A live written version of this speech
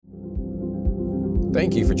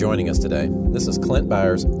Thank you for joining us today. This is Clint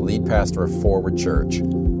Byars, lead pastor of Forward Church.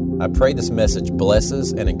 I pray this message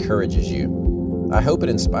blesses and encourages you. I hope it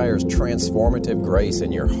inspires transformative grace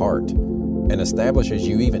in your heart and establishes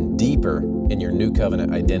you even deeper in your new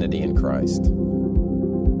covenant identity in Christ.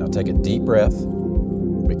 Now take a deep breath,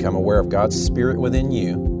 become aware of God's Spirit within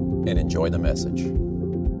you, and enjoy the message.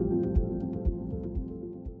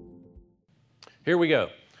 Here we go.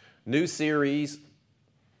 New series.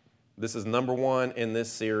 This is number one in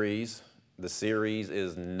this series. The series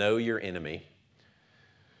is Know Your Enemy.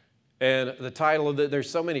 And the title of it, there's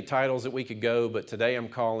so many titles that we could go, but today I'm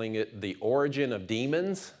calling it The Origin of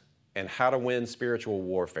Demons and How to Win Spiritual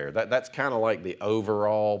Warfare. That's kind of like the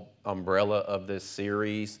overall umbrella of this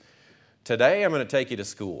series. Today I'm going to take you to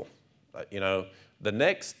school. The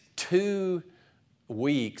next 2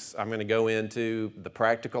 weeks I'm going to go into the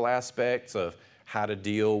practical aspects of how to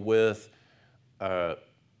deal with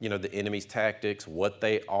the enemy's tactics, what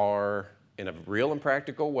they are, in a real and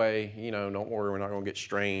practical way. Don't worry, we're not going to get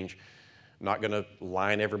strange. I'm not going to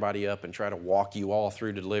line everybody up and try to walk you all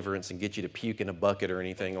through deliverance and get you to puke in a bucket or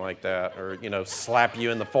anything like that, or, slap you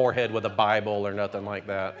in the forehead with a Bible or nothing like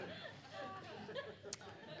that.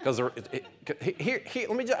 Because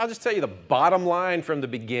I'll just tell you the bottom line from the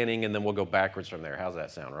beginning, and then we'll go backwards from there. How's that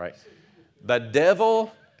sound, right? The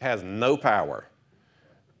devil has no power.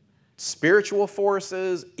 Spiritual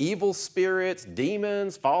forces, evil spirits,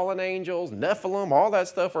 demons, fallen angels, Nephilim, all that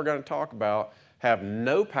stuff we're going to talk about have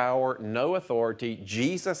no power, no authority.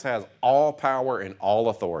 Jesus has all power and all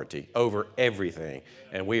authority over everything.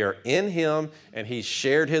 And we are in Him, and He's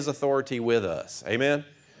shared His authority with us. Amen?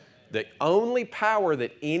 The only power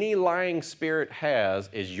that any lying spirit has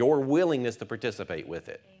is your willingness to participate with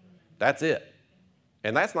it. That's it.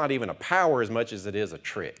 And that's not even a power as much as it is a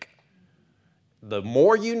trick. The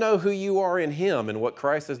more you know who you are in Him and what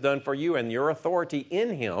Christ has done for you and your authority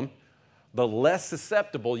in Him, the less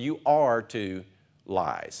susceptible you are to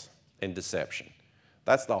lies and deception.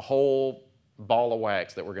 That's the whole ball of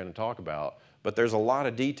wax that we're going to talk about, but there's a lot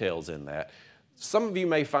of details in that. Some of you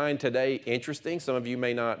may find today interesting. Some of you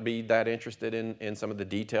may not be that interested in some of the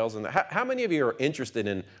details. And how many of you are interested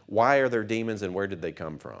in why are there demons and where did they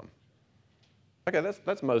come from? Okay,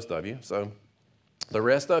 that's most of you. So the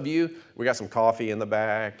rest of you, we got some coffee in the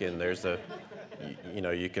back, and there's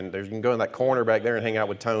you can go in that corner back there and hang out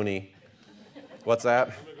with Tony. What's that?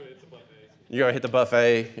 I'm gonna go hit the buffet. You're gonna hit the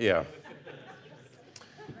buffet? Yeah.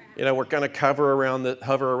 We're gonna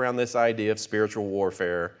hover around this idea of spiritual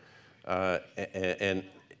warfare, and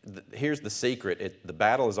here's the secret: the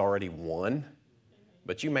battle is already won,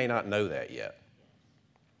 but you may not know that yet.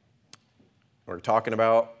 We're talking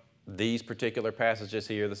about these particular passages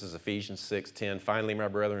here. This is Ephesians 6:10. Finally, my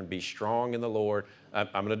brethren, be strong in the Lord. I'm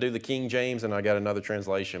going to do the King James, and I got another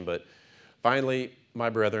translation, but finally, my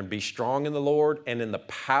brethren, be strong in the Lord and in the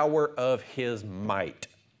power of His might.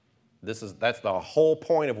 That's the whole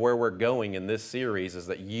point of where we're going in this series, is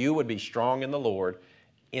that you would be strong in the Lord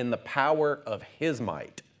in the power of His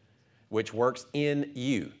might, which works in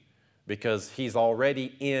you, because He's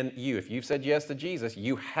already in you. If you've said yes to Jesus,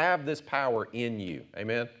 you have this power in you.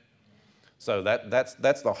 Amen? So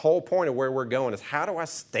that's the whole point of where we're going, is how do I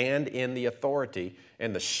stand in the authority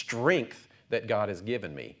and the strength that God has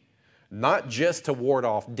given me? Not just to ward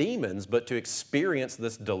off demons, but to experience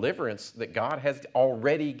this deliverance that God has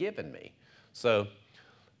already given me. So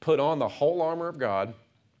put on the whole armor of God,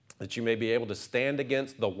 that you may be able to stand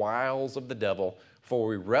against the wiles of the devil. For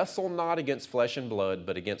we wrestle not against flesh and blood,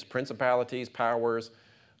 but against principalities, powers,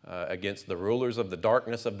 against the rulers of the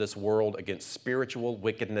darkness of this world, against spiritual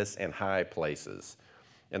wickedness in high places.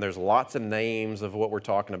 And there's lots of names of what we're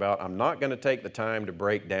talking about. I'm not going to take the time to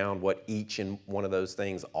break down what each and one of those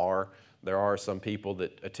things are. There are some people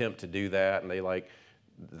that attempt to do that, and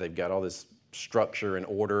they've got all this structure and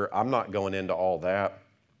order. I'm not going into all that,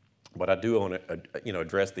 but I do want to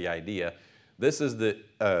address the idea. This is the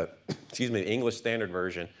English Standard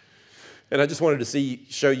Version, and I just wanted to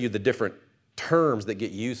show you the different terms that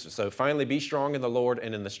get used. So finally, be strong in the Lord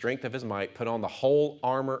and in the strength of His might. Put on the whole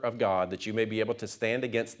armor of God, that you may be able to stand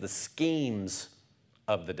against the schemes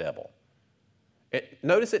of the devil.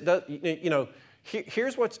 Notice it does.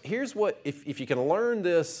 Here's what. If you can learn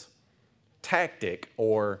this tactic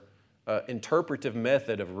or interpretive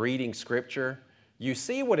method of reading Scripture, you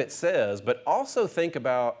see what it says, but also think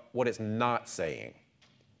about what it's not saying.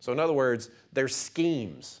 So in other words, their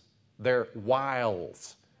schemes, their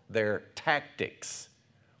wiles, their tactics.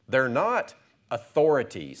 They're not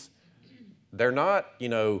authorities. They're not,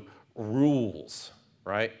 rules,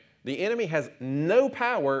 right? The enemy has no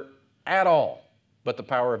power at all but the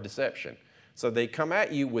power of deception. So they come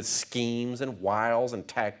at you with schemes and wiles and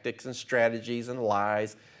tactics and strategies and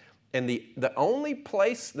lies. And the only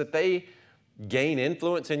place that they gain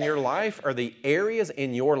influence in your life are the areas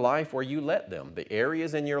in your life where you let them, the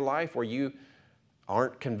areas in your life where you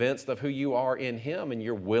aren't convinced of who you are in Him and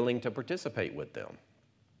you're willing to participate with them.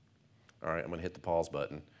 All right, I'm going to hit the pause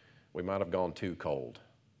button. We might have gone too cold.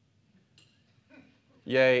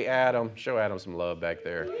 Yay, Adam. Show Adam some love back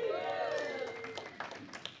there.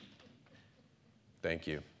 Thank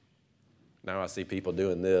you. Now I see people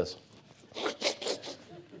doing this.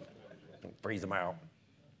 Freeze them out.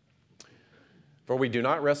 For we do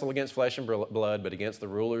not wrestle against flesh and blood, but against the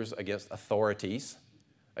rulers, against authorities,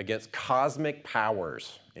 against cosmic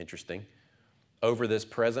powers, interesting, over this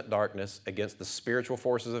present darkness, against the spiritual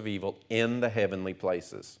forces of evil in the heavenly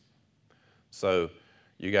places. So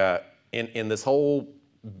you got, in this whole,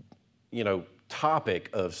 topic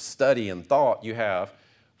of study and thought, you have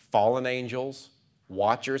fallen angels,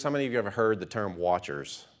 watchers. How many of you have ever heard the term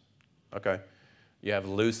watchers? Okay. You have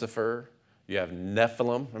Lucifer. You have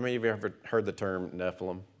Nephilim. How many of you have ever heard the term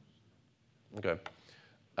Nephilim? Okay.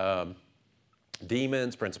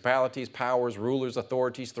 Demons, principalities, powers, rulers,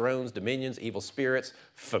 authorities, thrones, dominions, evil spirits,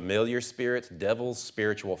 familiar spirits, devils,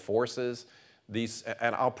 spiritual forces. These,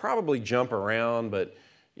 and I'll probably jump around, but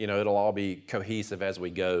it'll all be cohesive as we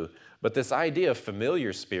go. But this idea of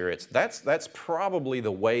familiar spirits, that's probably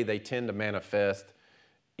the way they tend to manifest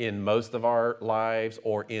in most of our lives,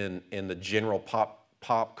 or in the general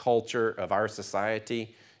pop culture of our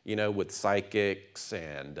society, with psychics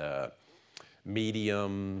and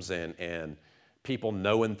mediums and people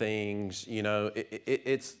knowing things,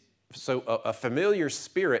 it's so a familiar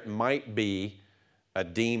spirit might be a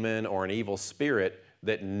demon or an evil spirit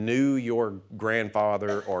that knew your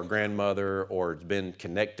grandfather or grandmother or has been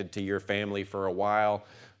connected to your family for a while.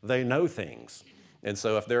 They know things. And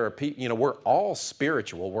so if there are people, we're all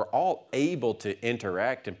spiritual. We're all able to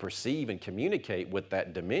interact and perceive and communicate with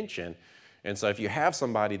that dimension. And so if you have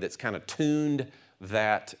somebody that's kind of tuned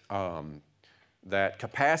that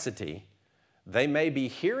capacity, they may be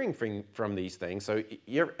hearing from these things. So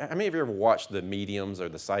how many of you ever watched the mediums or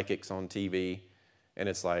the psychics on TV? And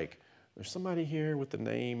it's like, there's somebody here with the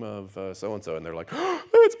name of so-and-so, and they're like, oh,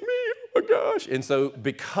 that's me, oh my gosh. And so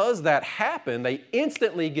because that happened, they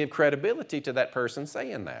instantly give credibility to that person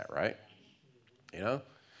saying that, right?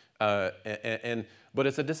 But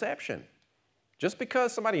it's a deception. Just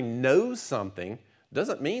because somebody knows something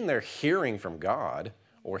doesn't mean they're hearing from God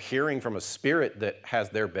or hearing from a spirit that has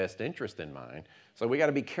their best interest in mind. So we got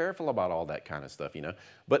to be careful about all that kind of stuff,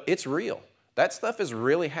 But it's real. That stuff is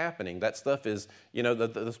really happening. That stuff is,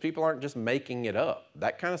 those people aren't just making it up.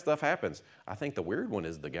 That kind of stuff happens. I think the weird one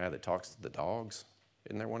is the guy that talks to the dogs.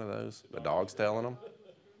 Isn't there one of those? The dog's telling them?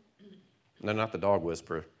 No, not the dog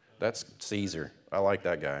whisperer. That's Caesar. I like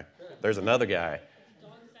that guy. There's another guy.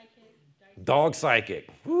 Dog psychic.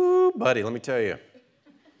 Woo, buddy, let me tell you.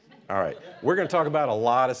 All right. We're going to talk about a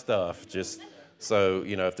lot of stuff, just so,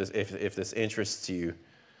 if this interests you,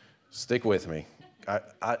 stick with me.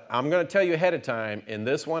 I'm going to tell you ahead of time in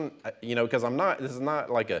this one, because this is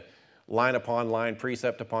not like a line upon line,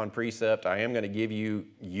 precept upon precept. I am going to give you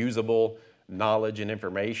usable knowledge and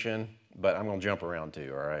information, but I'm going to jump around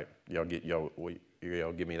too, all right? Y'all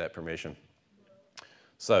give me that permission.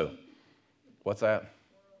 So, what's that?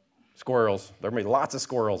 Squirrels. There'll be lots of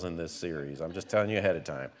squirrels in this series. I'm just telling you ahead of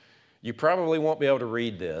time. You probably won't be able to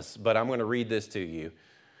read this, but I'm going to read this to you.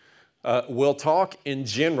 We'll talk in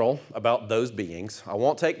general about those beings. I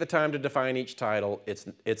won't take the time to define each title.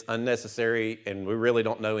 It's unnecessary, and we really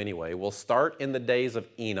don't know anyway. We'll start in the days of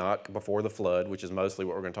Enoch before the flood, which is mostly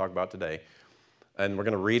what we're going to talk about today. And we're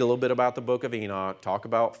going to read a little bit about the book of Enoch, talk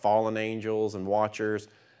about fallen angels and watchers,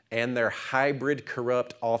 and their hybrid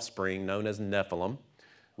corrupt offspring known as Nephilim.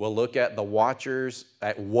 We'll look at the watchers,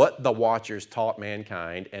 at what the watchers taught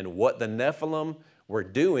mankind, and what the Nephilim were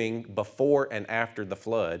doing before and after the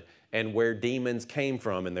flood, and where demons came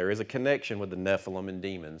from. And there is a connection with the Nephilim and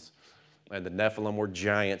demons. And the Nephilim were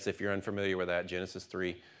giants, if you're unfamiliar with that, Genesis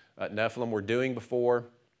 3. Nephilim were doing before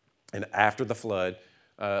and after the flood.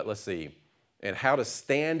 Let's see. And how to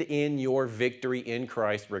stand in your victory in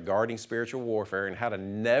Christ regarding spiritual warfare, and how to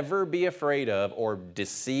never be afraid of or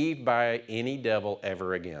deceived by any devil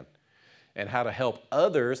ever again. And how to help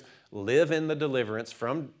others live in the deliverance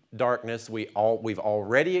from darkness we've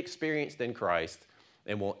already experienced in Christ.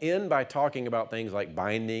 And we'll end by talking about things like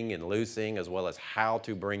binding and loosing, as well as how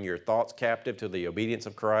to bring your thoughts captive to the obedience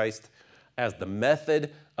of Christ as the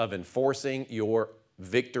method of enforcing your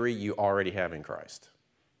victory you already have in Christ.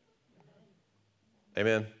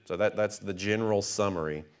 Amen? So that's the general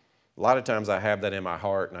summary. A lot of times I have that in my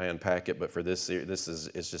heart and I unpack it, but for this series,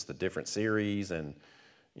 it's just a different series, and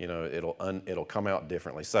it'll come out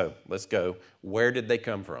differently. So let's go. Where did they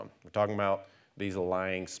come from? We're talking about these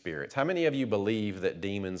lying spirits. How many of you believe that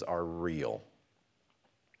demons are real?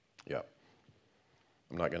 Yeah.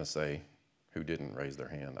 I'm not going to say who didn't raise their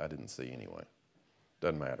hand. I didn't see anyway.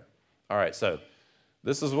 Doesn't matter. All right, so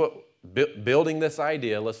this is what, building this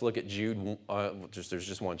idea, let's look at Jude, there's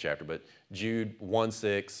just one chapter, but Jude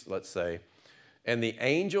 1:6, let's say. And the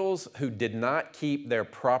angels who did not keep their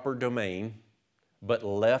proper domain, but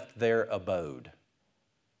left their abode.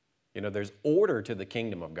 There's order to the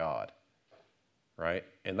kingdom of God, right?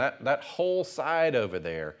 And that whole side over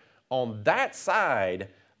there, on that side,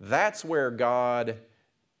 that's where God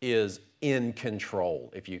is in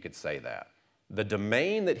control, if you could say that. The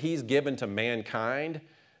domain that he's given to mankind,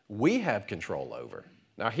 we have control over.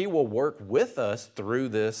 Now, he will work with us through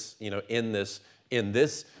this, in this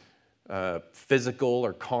physical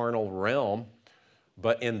or carnal realm.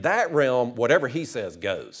 But in that realm, whatever he says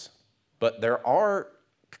goes. But there are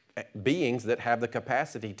beings that have the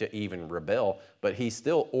capacity to even rebel, but he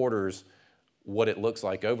still orders what it looks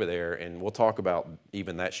like over there. And we'll talk about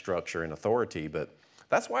even that structure and authority. But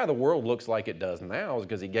that's why the world looks like it does now, is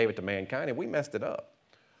because he gave it to mankind and we messed it up.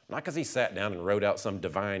 Not because he sat down and wrote out some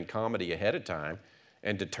divine comedy ahead of time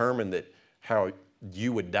and determined that how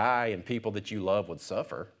you would die and people that you love would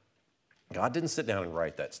suffer. God didn't sit down and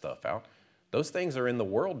write that stuff out. Those things are in the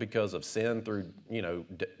world because of sin through,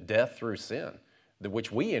 death through sin,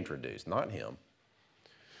 which we introduced, not him.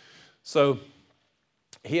 So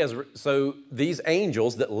these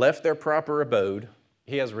angels that left their proper abode,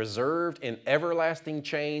 he has reserved in everlasting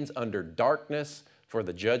chains under darkness for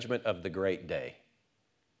the judgment of the great day.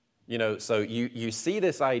 So you see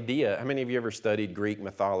this idea. How many of you ever studied Greek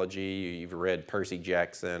mythology? You've read Percy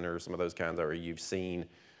Jackson or some of those kinds, or you've seen,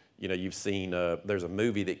 there's a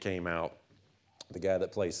movie that came out, the guy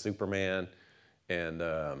that plays Superman, and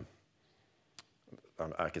I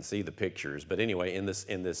can see the pictures. But anyway, in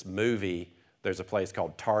this movie, there's a place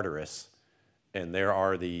called Tartarus, and there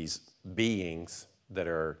are these beings that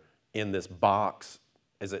are in this box.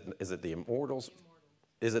 Is it the Immortals?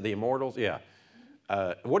 Is it the Immortals? Yeah.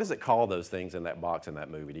 What does it call those things in that box in that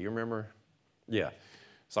movie? Do you remember? Yeah.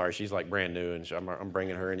 Sorry, she's like brand new, and I'm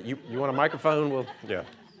bringing her in. You want a microphone? Well, yeah.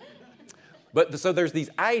 But so there's these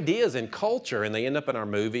ideas in culture, and they end up in our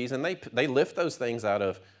movies, and they lift those things out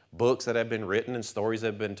of books that have been written and stories that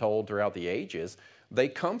have been told throughout the ages. They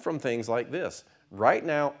come from things like this. Right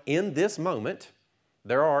now, in this moment,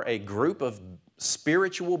 there are a group of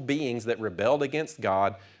spiritual beings that rebelled against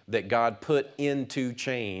God, that God put into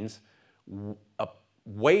chains,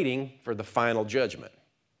 waiting for the final judgment.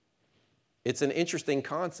 It's an interesting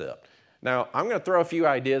concept. Now, I'm going to throw a few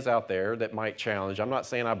ideas out there that might challenge. I'm not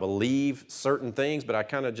saying I believe certain things, but I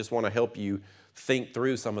kind of just want to help you think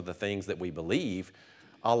through some of the things that we believe.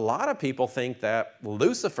 A lot of people think that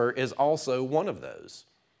Lucifer is also one of those.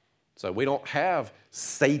 So we don't have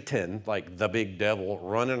Satan, like the big devil,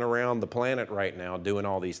 running around the planet right now doing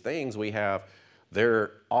all these things. We have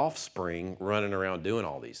their offspring running around doing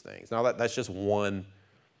all these things. Now, that's just one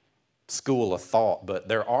school of thought, but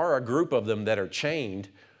there are a group of them that are chained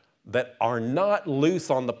that are not loose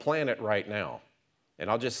on the planet right now.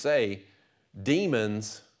 And I'll just say,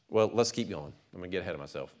 demons, well, let's keep going. I'm going to get ahead of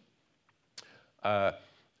myself.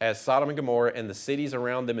 As Sodom and Gomorrah and the cities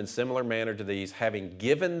around them in similar manner to these, having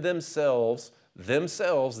given themselves,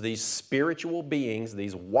 these spiritual beings,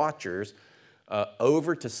 these watchers,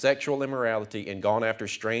 over to sexual immorality and gone after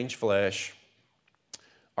strange flesh,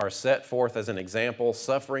 are set forth as an example,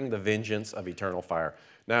 suffering the vengeance of eternal fire.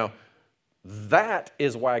 Now, that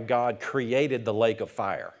is why God created the lake of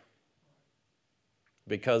fire.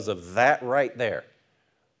 Because of that right there.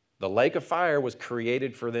 The lake of fire was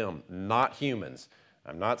created for them, not humans.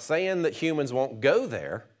 I'm not saying that humans won't go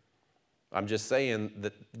there. I'm just saying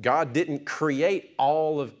that God didn't create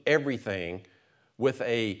all of everything with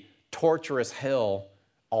a torturous hell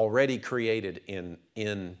already created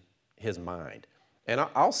in his mind. And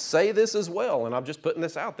I'll say this as well, and I'm just putting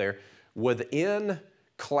this out there. Within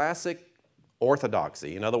classic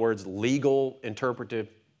orthodoxy, in other words, legal interpretive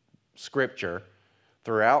scripture,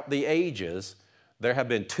 throughout the ages, there have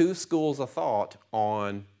been two schools of thought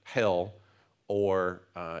on hell or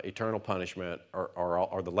eternal punishment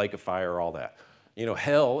or the lake of fire or all that.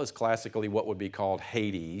 Hell is classically what would be called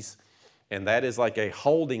Hades, and that is like a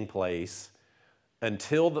holding place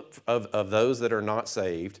until of those that are not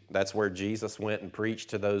saved. That's where Jesus went and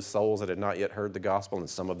preached to those souls that had not yet heard the gospel, and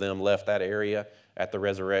some of them left that area at the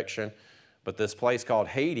resurrection. But this place called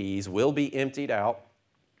Hades will be emptied out.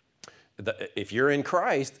 If you're in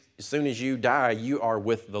Christ, as soon as you die, you are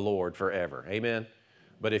with the Lord forever. Amen?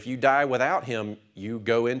 But if you die without him, you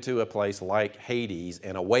go into a place like Hades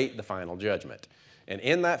and await the final judgment. And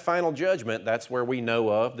in that final judgment, that's where we know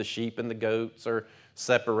of the sheep and the goats are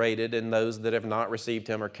separated, and those that have not received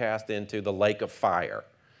him are cast into the lake of fire,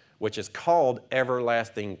 which is called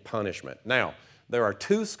everlasting punishment. Now, there are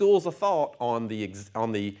two schools of thought on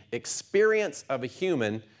the experience of a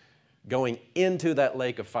human going into that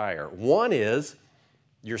lake of fire. One is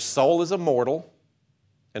your soul is immortal.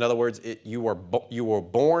 In other words, you were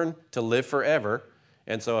born to live forever.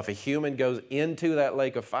 And so if a human goes into that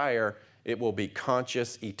lake of fire, it will be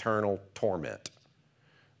conscious, eternal torment.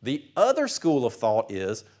 The other school of thought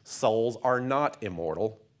is souls are not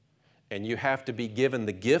immortal, and you have to be given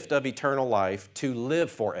the gift of eternal life to live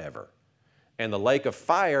forever. And the lake of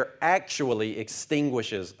fire actually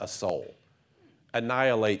extinguishes a soul,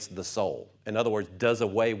 annihilates the soul. In other words, does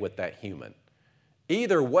away with that human.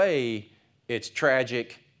 Either way, it's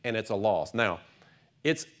tragic and it's a loss. Now,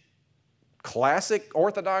 it's classic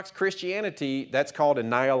Orthodox Christianity, that's called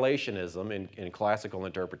annihilationism in classical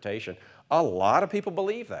interpretation. A lot of people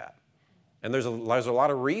believe that. And there's a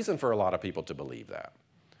lot of reason for a lot of people to believe that.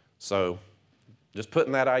 So just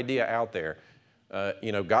putting that idea out there.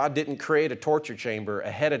 God didn't create a torture chamber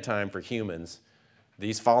ahead of time for humans.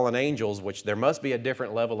 These fallen angels, which there must be a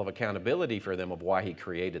different level of accountability for them of why he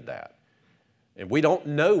created that. And we don't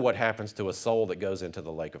know what happens to a soul that goes into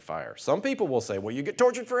the lake of fire. Some people will say, well, you get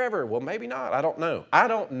tortured forever. Well, maybe not. I don't know. I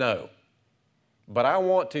don't know. But I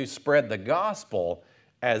want to spread the gospel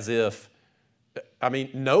as if,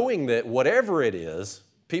 knowing that whatever it is,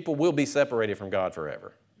 people will be separated from God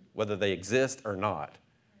forever, whether they exist or not.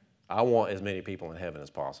 I want as many people in heaven as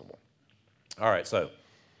possible. All right, so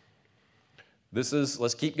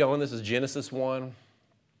let's keep going. This is Genesis 1.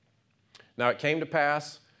 Now it came to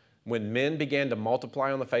pass when men began to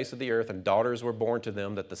multiply on the face of the earth and daughters were born to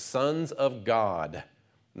them, that the sons of God,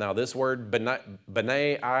 now this word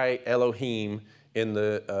B'nai Elohim in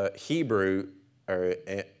the Hebrew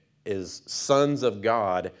is sons of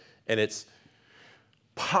God, and it's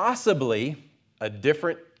possibly a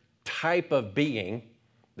different type of being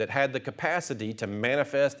that had the capacity to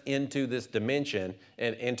manifest into this dimension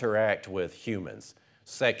and interact with humans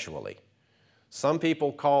sexually. Some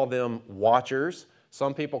people call them watchers.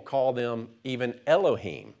 Some people call them even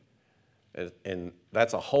Elohim. And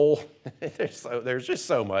that's a whole, there's just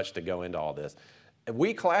so much to go into all this.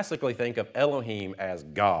 We classically think of Elohim as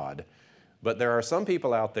God, but there are some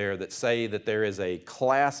people out there that say that there is a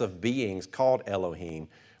class of beings called Elohim,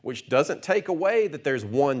 which doesn't take away that there's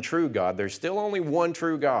one true God. There's still only one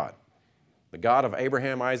true God, the God of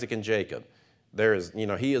Abraham, Isaac, and Jacob.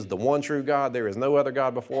 He is the one true God. There is no other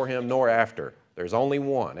God before him nor after. There's only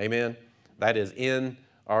one. Amen? That is in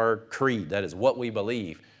our creed. That is what we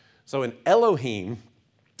believe. So an Elohim,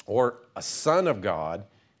 or a son of God,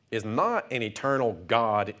 is not an eternal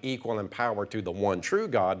God equal in power to the one true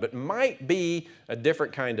God, but might be a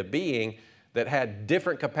different kind of being that had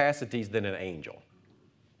different capacities than an angel.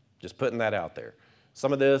 Just putting that out there.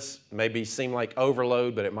 Some of this maybe seem like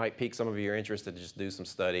overload, but it might pique some of your interest to just do some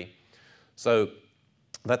study. So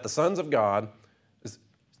that the sons of God,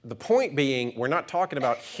 the point being, we're not talking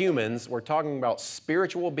about humans, we're talking about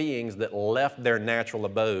spiritual beings that left their natural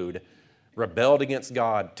abode, rebelled against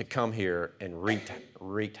God to come here and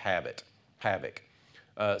wreaked havoc.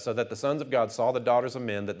 So that the sons of God saw the daughters of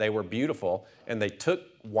men, that they were beautiful, and they took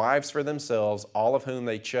wives for themselves, all of whom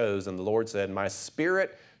they chose. And the Lord said, my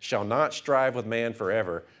spirit shall not strive with man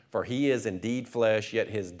forever, for he is indeed flesh, yet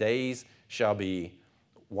his days shall be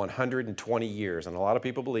 120 years. And a lot of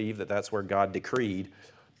people believe that that's where God decreed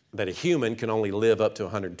that a human can only live up to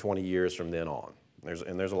 120 years from then on.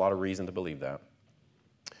 There's a lot of reason to believe that.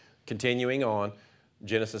 Continuing on,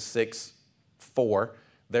 Genesis 6:4,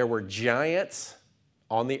 there were giants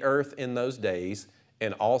on the earth in those days,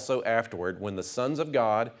 and also afterward, when the sons of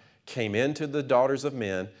God came into the daughters of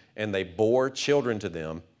men, and they bore children to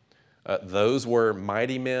them. Those were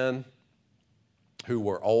mighty men who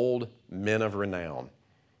were old men of renown.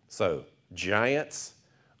 So, giants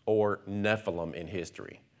or Nephilim in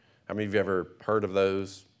history. How many of you ever heard of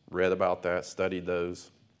those, read about that, studied those?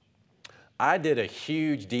 I did a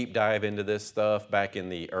huge deep dive into this stuff back in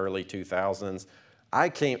the early 2000s.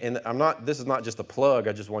 This is not just a plug,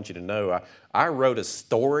 I just want you to know. I wrote a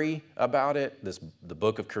story about it, the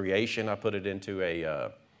book of creation. I put it into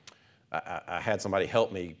I had somebody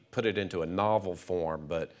help me put it into a novel form,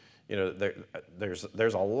 but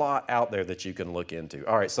there's a lot out there that you can look into.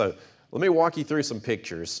 All right, so let me walk you through some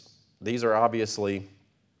pictures. These are obviously,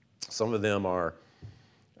 some of them are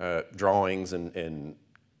drawings and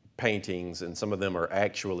paintings, and some of them are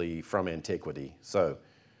actually from antiquity. So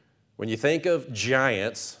when you think of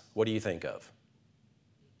giants, what do you think of?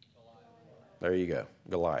 There you go,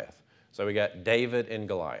 Goliath. So we got David and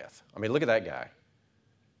Goliath. I mean, look at that guy.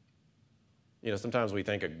 You know, sometimes we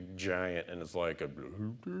think a giant and it's like a,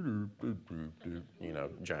 you know,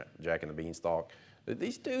 Jack and the Beanstalk.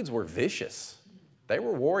 These dudes were vicious. They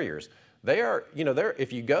were warriors. They are, you know,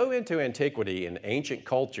 if you go into antiquity and ancient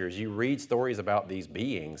cultures, you read stories about these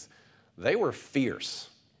beings, they were fierce.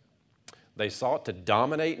 They sought to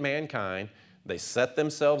dominate mankind. They set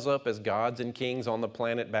themselves up as gods and kings on the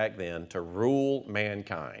planet back then to rule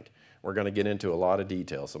mankind. We're going to get into a lot of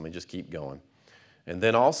details, so let me just keep going. And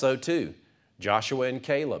then also, too, Joshua and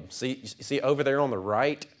Caleb. See over there on the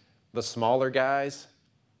right, the smaller guys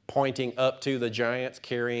pointing up to the giants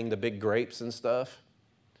carrying the big grapes and stuff.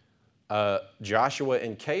 Joshua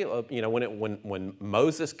and Caleb, you know, when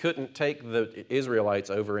Moses couldn't take the Israelites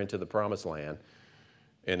over into the promised land,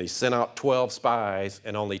 and he sent out 12 spies,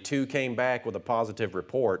 and only 2 came back with a positive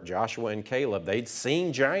report, Joshua and Caleb, they'd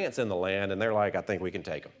seen giants in the land, and they're like, I think we can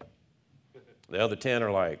take them. The other 10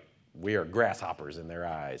 are like, we are grasshoppers in their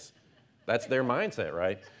eyes. That's their mindset,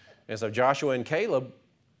 right? And so Joshua and Caleb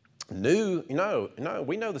knew, no,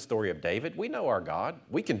 we know the story of David. We know our God.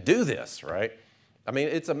 We can do this, right? I mean,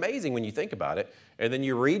 it's amazing when you think about it. And then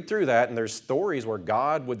you read through that, and there's stories where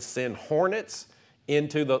God would send hornets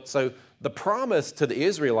into the... So the promise to the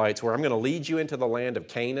Israelites where I'm going to lead you into the land of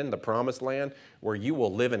Canaan, the promised land, where you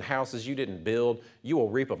will live in houses you didn't build, you will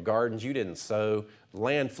reap of gardens you didn't sow,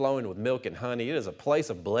 land flowing with milk and honey. It is a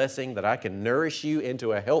place of blessing that I can nourish you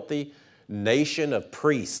into a healthy nation of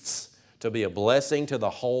priests to be a blessing to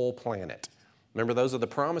the whole planet. Remember, those are the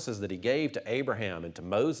promises that he gave to Abraham and to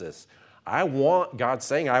Moses. God's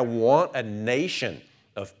saying, I want a nation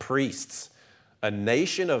of priests, a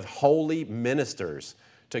nation of holy ministers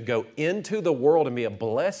to go into the world and be a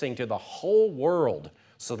blessing to the whole world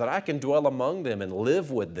so that I can dwell among them and live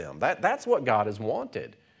with them. That's what God has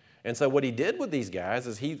wanted. And so what he did with these guys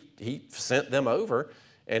is he sent them over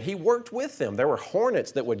and he worked with them. There were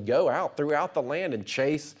hornets that would go out throughout the land and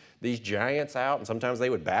chase these giants out, and sometimes they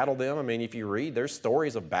would battle them. I mean, if you read, there's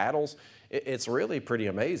stories of battles. It's really pretty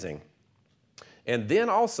amazing. And then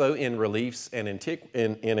also in reliefs and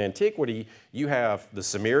in antiquity, you have the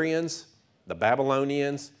Sumerians, the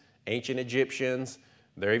Babylonians, ancient Egyptians.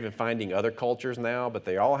 They're even finding other cultures now, but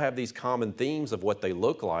they all have these common themes of what they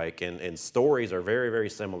look like, and stories are very, very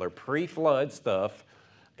similar. Pre-flood stuff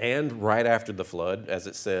and right after the flood, as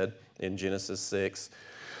it said in Genesis 6.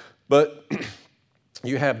 But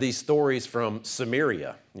you have these stories from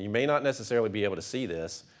Sumeria. You may not necessarily be able to see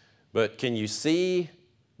this, but can you see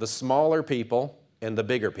the smaller people and the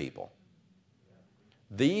bigger people?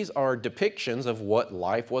 These are depictions of what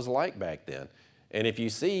life was like back then. And if you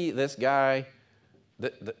see this guy,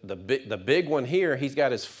 the big one here, he's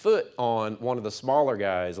got his foot on one of the smaller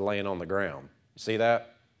guys laying on the ground. See that?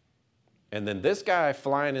 And then this guy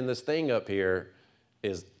flying in this thing up here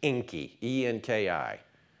is Enki, E-N-K-I.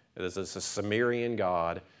 This is a Sumerian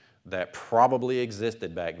god that probably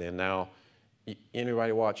existed back then. Now,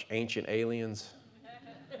 anybody watch Ancient Aliens?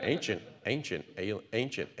 Ancient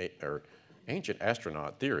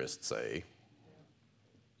astronaut theorists say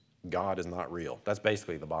God is not real. That's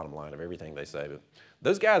basically the bottom line of everything they say. But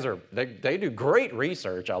those guys they do great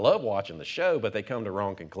research. I love watching the show, but they come to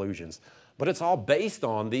wrong conclusions. But it's all based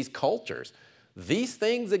on these cultures. These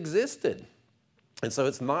things existed. And so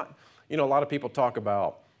it's not, a lot of people talk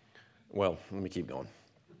about, well, let me keep going.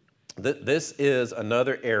 This is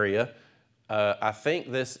another area. I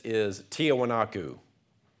think this is Tiwanaku.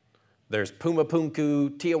 There's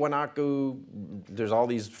Pumapunku, Tiwanaku. There's all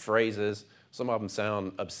these phrases. Some of them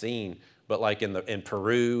sound obscene, but like in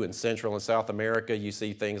Peru and Central and South America, you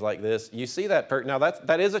see things like this. You see that now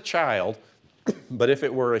that is a child, but if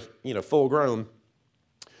it were full grown,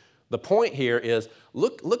 the point here is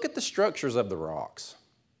look at the structures of the rocks.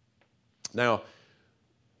 Now,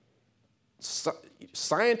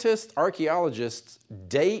 scientists, archaeologists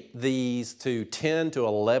date these to 10 to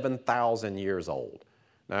 11,000 years old.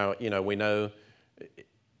 Now, we know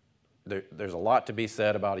there's a lot to be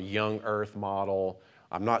said about a young Earth model.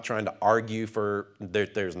 I'm not trying to argue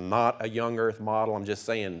there's not a young Earth model. I'm just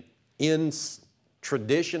saying in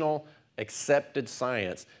traditional accepted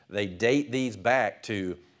science, they date these back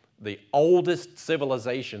to the oldest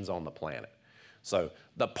civilizations on the planet. So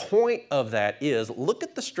the point of that is look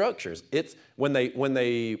at the structures. It's when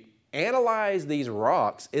they analyze these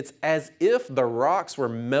rocks, it's as if the rocks were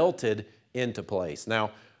melted into place.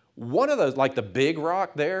 Now, one of those, like the big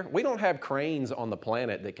rock there, we don't have cranes on the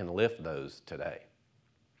planet that can lift those today.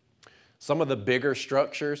 some of the bigger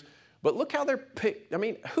structures. But look how they're picked. I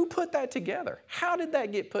mean, who put that together? How did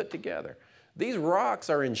that get put together? These rocks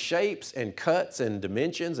are in shapes and cuts and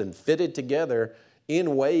dimensions and fitted together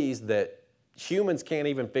in ways that humans can't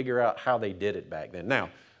even figure out how they did it back then. Now,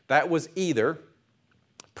 that was either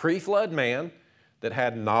pre-flood man that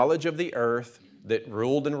had knowledge of the earth, that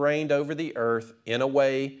ruled and reigned over the earth in a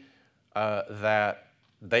way that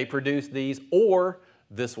they produced these, or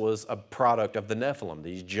this was a product of the Nephilim,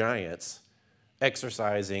 these giants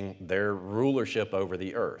exercising their rulership over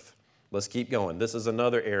the earth. Let's keep going. This is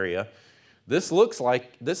another area. This looks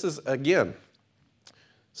like, this is, again,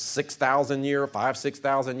 6,000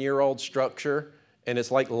 year old structure, and it's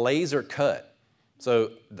like laser cut.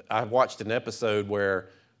 So I watched an episode where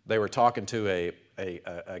they were talking to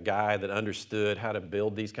a guy that understood how to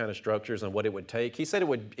build these kind of structures and what it would take. He said it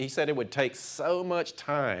would take so much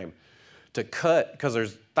time to cut, because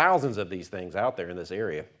there's thousands of these things out there in this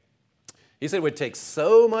area. He said it would take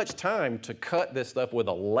so much time to cut this stuff with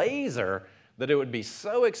a laser that it would be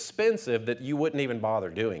so expensive that you wouldn't even bother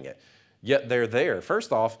doing it. Yet they're there.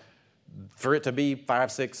 First off, for it to be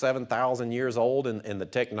 5, 6, 7,000 years old and the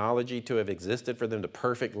technology to have existed for them to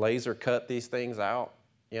perfect laser cut these things out,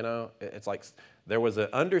 you know, it's like there was an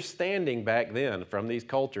understanding back then from these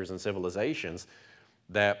cultures and civilizations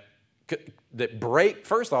that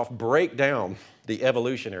first off, break down the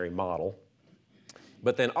evolutionary model,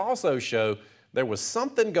 but then also show there was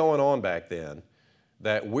something going on back then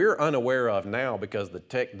that we're unaware of now, because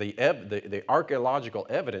the archaeological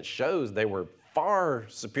evidence shows they were far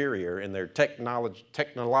superior in their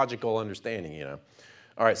technological understanding, you know.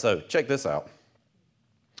 All right, so check this out.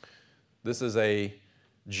 This is a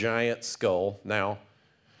giant skull. Now,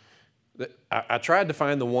 I tried to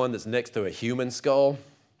find the one that's next to a human skull,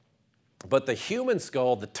 but the human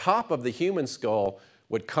skull, the top of the human skull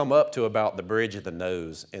would come up to about the bridge of the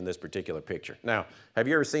nose in this particular picture. Now, have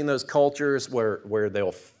you ever seen those cultures where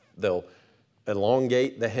they'll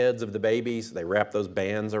elongate the heads of the babies? They wrap those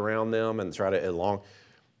bands around them and try to elongate.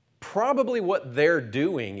 Probably what they're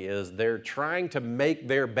doing is they're trying to make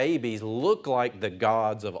their babies look like the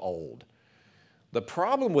gods of old. The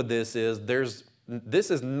problem with this is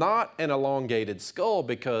this is not an elongated skull,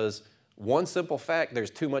 because one simple fact,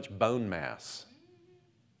 there's too much bone mass.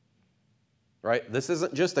 Right? This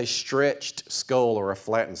isn't just a stretched skull or a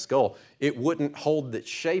flattened skull. It wouldn't hold its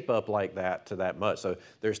shape up like that to that much. So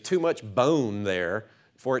there's too much bone there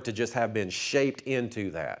for it to just have been shaped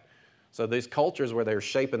into that. So these cultures where they're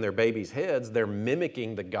shaping their babies' heads, they're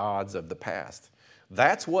mimicking the gods of the past.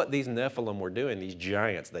 That's what these Nephilim were doing, these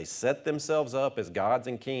giants. They set themselves up as gods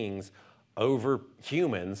and kings over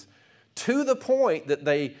humans, to the point that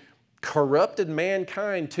they corrupted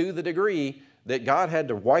mankind to the degree that God had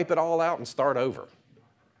to wipe it all out and start over.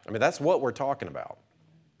 I mean, that's what we're talking about.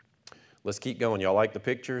 Let's keep going. Y'all like the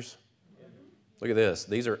pictures? Look at this.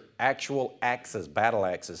 These are actual axes, battle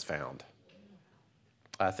axes found,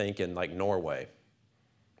 I think, in like Norway.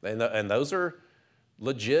 And those are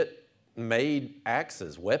legit made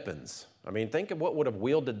axes, weapons. I mean, think of what would have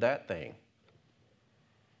wielded that thing.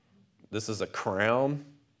 This is a crown.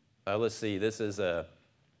 Let's see. This is a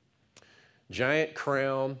giant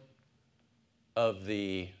crown of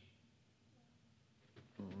the,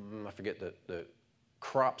 I forget the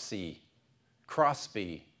Crosby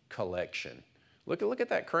collection. Look at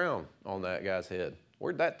that crown on that guy's head.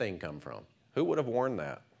 Where'd that thing come from? Who would have worn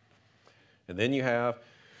that? And then you have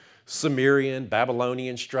Sumerian,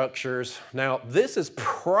 Babylonian structures. Now, this is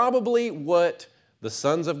probably what the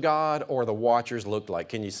sons of God or the Watchers looked like.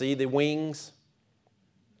 Can you see the wings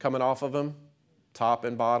coming off of them? Top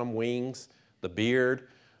and bottom wings, the beard.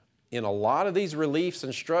 In a lot of these reliefs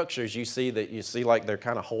and structures, you see like they're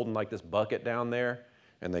kind of holding like this bucket down there,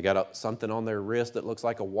 and they got something on their wrist that looks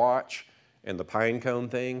like a watch, and the pine cone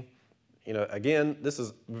thing. You know, again, this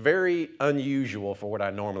is very unusual for what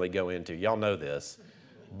I normally go into. Y'all know this,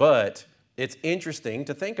 but it's interesting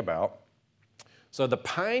to think about. So the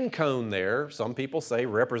pine cone there, some people say,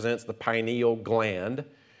 represents the pineal gland,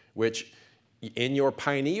 which in your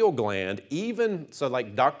pineal gland, even, so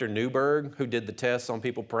like Dr. Newberg, who did the tests on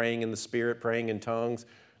people praying in the Spirit, praying in tongues,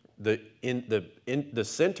 in the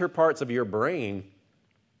center parts of your brain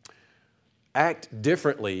act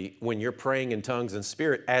differently when you're praying in tongues and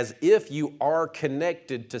spirit, as if you are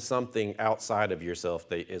connected to something outside of yourself,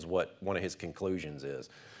 is what one of his conclusions is.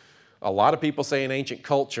 A lot of people say in ancient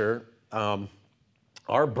culture,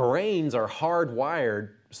 our brains are hardwired,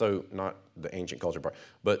 so not the ancient culture part,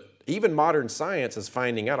 but even modern science is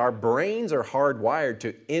finding out our brains are hardwired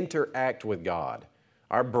to interact with God.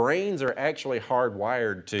 Our brains are actually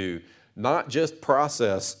hardwired to not just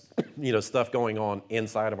process, stuff going on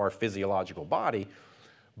inside of our physiological body,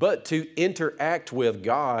 but to interact with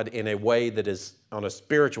God in a way that is on a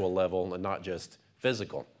spiritual level and not just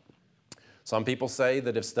physical. Some people say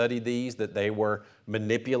that have studied these, that they were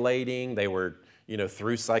manipulating, they were,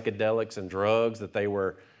 through psychedelics and drugs, that they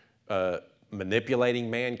were manipulating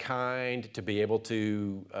mankind to be able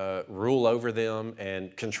to rule over them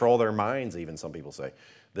and control their minds, even, some people say.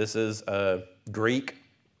 This is Greek.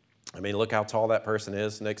 I mean, look how tall that person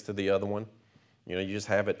is next to the other one. You just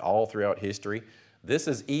have it all throughout history. This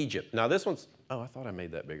is Egypt. Now this one's, I thought I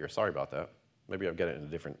made that bigger. Sorry about that. Maybe I've got it in a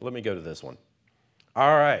different, let me go to this one.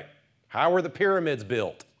 All right, how were the pyramids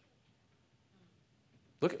built?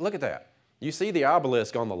 Look at that. You see the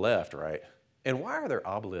obelisk on the left, right? And why are there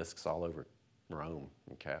obelisks all over Rome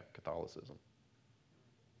and Catholicism?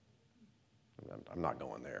 I'm not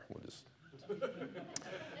going there. We'll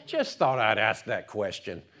just thought I'd ask that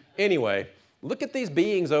question. Anyway, look at these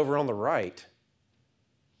beings over on the right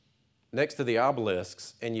next to the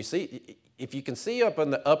obelisks, and you see, if you can see up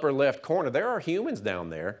in the upper left corner, there are humans down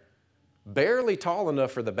there, barely tall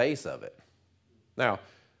enough for the base of it. Now,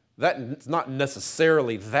 that's not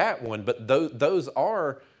necessarily that one, but those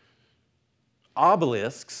are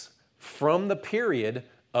obelisks from the period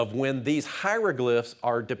of when these hieroglyphs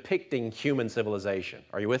are depicting human civilization.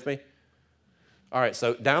 Are you with me? All right,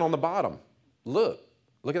 so down on the bottom, look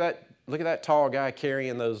at that tall guy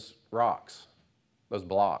carrying those rocks, those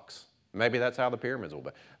blocks. Maybe that's how the pyramids will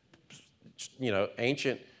be.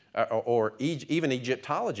 Ancient or even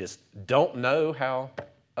Egyptologists don't know how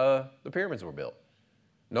the pyramids were built.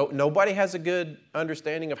 Nobody has a good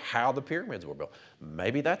understanding of how the pyramids were built.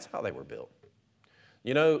 Maybe that's how they were built.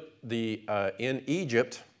 In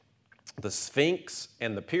Egypt, the Sphinx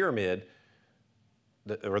and the pyramid,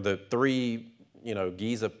 or the three,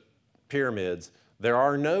 Giza pyramids, there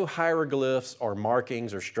are no hieroglyphs or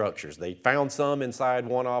markings or structures. They found some inside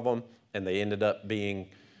one of them, and they ended up being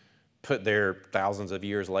put there thousands of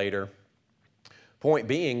years later. Point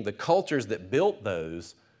being, the cultures that built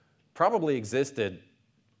those probably existed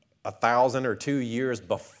 1,000 or 2 years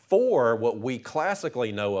before what we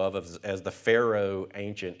classically know of as the Pharaoh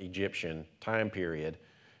ancient Egyptian time period.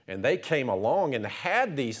 And they came along and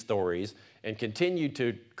had these stories and continued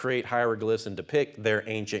to create hieroglyphs and depict their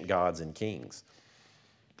ancient gods and kings.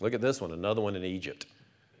 Look at this one, another one in Egypt.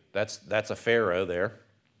 That's a pharaoh there.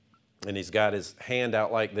 And he's got his hand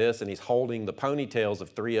out like this, and he's holding the ponytails of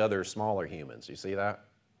 3 other smaller humans. You see that?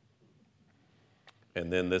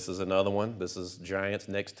 And then this is another one. This is giants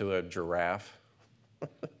next to a giraffe.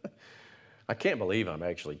 I can't believe I'm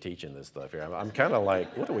actually teaching this stuff here. I'm kind of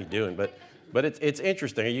like, what are we doing? But it's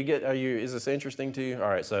interesting. Is this interesting to you? All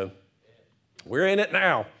right, so we're in it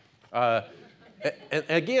now. And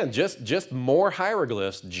again, just more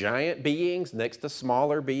hieroglyphs, giant beings next to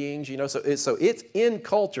smaller beings, so it's in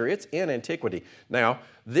culture, it's in antiquity. Now,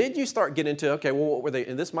 then you start getting into, okay, well, what were they,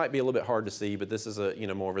 and this might be a little bit hard to see, but this is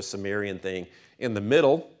more of a Sumerian thing. In the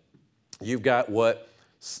middle, you've got what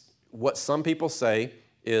some people say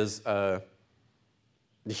is the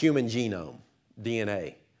human genome,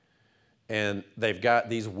 DNA. And they've got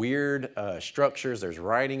these weird structures, there's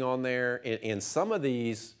writing on there. In some of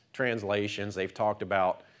these translations, they've talked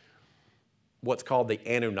about what's called the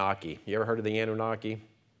Anunnaki. You ever heard of the Anunnaki?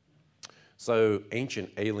 So ancient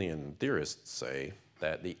alien theorists say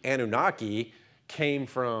that the Anunnaki came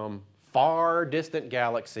from far distant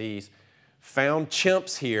galaxies, found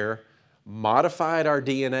chimps here, modified our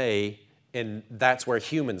DNA, and that's where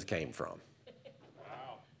humans came from.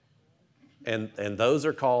 Wow. And those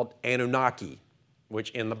are called Anunnaki, which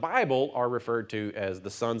in the Bible are referred to as the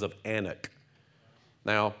sons of Anak.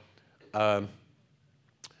 Now,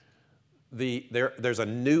 there's a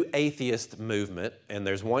new atheist movement, and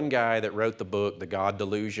there's one guy that wrote the book, The God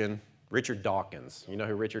Delusion, Richard Dawkins. You know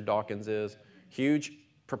who Richard Dawkins is? Huge,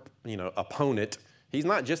 opponent. He's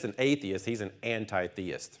not just an atheist, he's an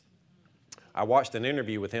anti-theist. I watched an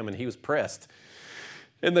interview with him, and he was pressed.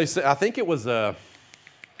 And they said, I think it was, I'm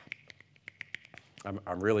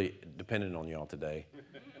really dependent on y'all today.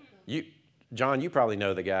 John, you probably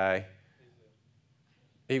know the guy.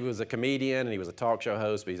 He was a comedian and he was a talk show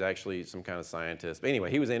host, but he's actually some kind of scientist. But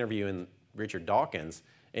anyway, he was interviewing Richard Dawkins,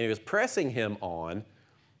 and he was pressing him on,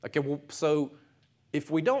 okay, well, so if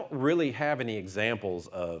we don't really have any examples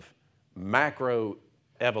of macro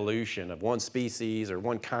evolution of one species or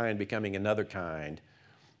one kind becoming another kind,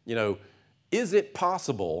 is it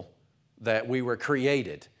possible that we were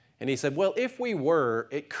created? And he said, well, if we were,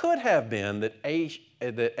 it could have been that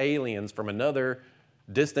aliens from another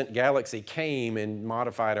distant galaxy came and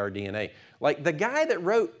modified our DNA. Like the guy that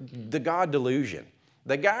wrote The God Delusion,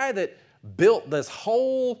 The guy that built this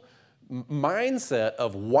whole mindset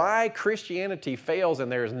of why Christianity fails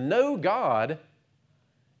and there's no God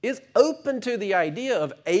is open to the idea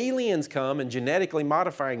of aliens come and genetically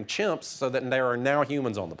modifying chimps so that there are now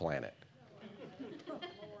humans on the planet.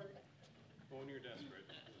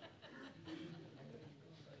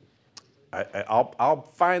 I'll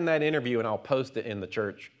find that interview and I'll post it in the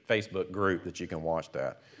church Facebook group that you can watch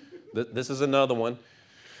that. This is another one.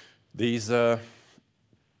 These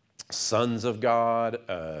sons of God,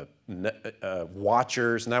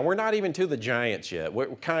 watchers. Now, we're not even to the giants yet.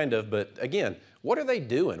 We're kind of, but again, what are they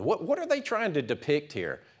doing? What are they trying to depict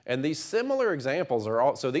here? And these similar examples are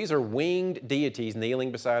all, so these are winged deities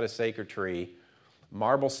kneeling beside a sacred tree,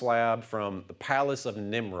 marble slab from the Palace of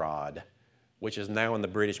Nimrod, which is now in the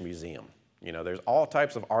British Museum. You know, there's all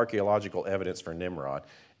types of archaeological evidence for Nimrod.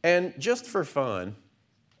 And just for fun,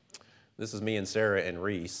 this is me and Sarah and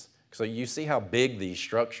Reese. So you see how big these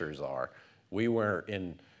structures are. We were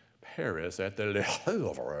in Paris at the Le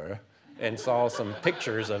Louvre and saw some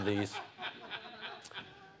pictures of these,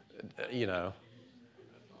 you know,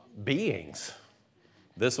 beings.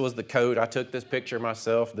 This was the code. I took this picture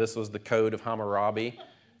myself. This was the code of Hammurabi,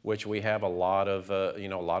 which we have a lot of, a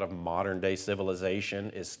lot of modern day civilization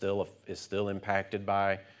is still impacted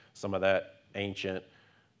by some of that ancient,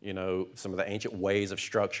 some of the ancient ways of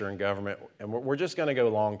structure and government. And we're just going to go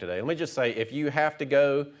long today. Let me just say, if you have to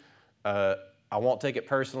go, I won't take it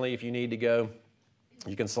personally. If you need to go,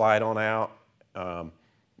 you can slide on out.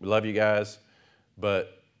 We love you guys,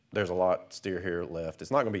 but there's a lot still here left.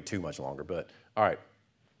 It's not going to be too much longer, but all right.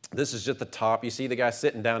 This is just the top. You see the guy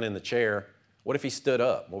sitting down in the chair. What if he stood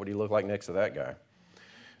up? What would he look like next to that guy?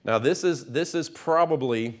 Now, this is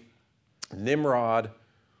probably Nimrod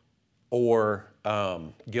or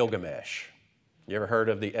Gilgamesh. You ever heard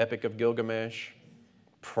of the Epic of Gilgamesh?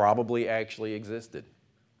 Probably actually existed.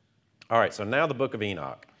 All right, so now the book of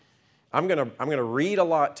Enoch. I'm gonna read a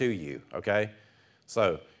lot to you, okay?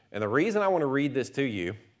 So, and the reason I want to read this to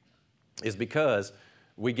you is because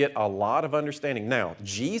we get a lot of understanding. Now,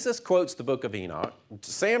 Jesus quotes the book of Enoch.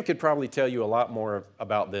 Sam could probably tell you a lot more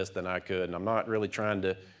about this than I could, and I'm not really trying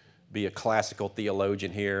to be a classical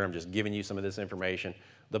theologian here. I'm just giving you some of this information.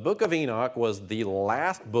 The book of Enoch was the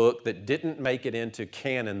last book that didn't make it into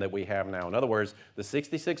canon that we have now. In other words, the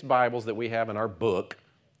 66 Bibles that we have in our book,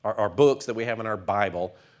 our books that we have in our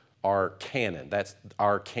Bible, are canon. That's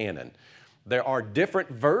our canon. There are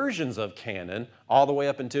different versions of canon all the way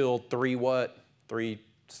up until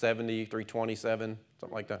 370, 327,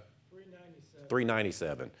 something like that? 397.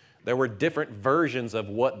 397. There were different versions of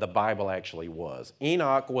what the Bible actually was.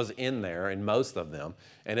 Enoch was in there in most of them,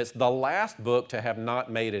 and it's the last book to have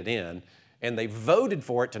not made it in, and they voted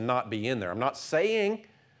for it to not be in there. I'm not saying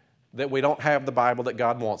that we don't have the Bible that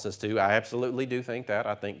God wants us to. I absolutely do think that.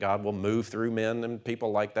 I think God will move through men and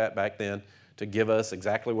people like that back then to give us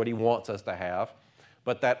exactly what He wants us to have.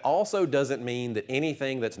 But that also doesn't mean that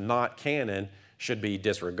anything that's not canon should be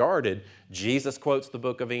disregarded. Jesus quotes the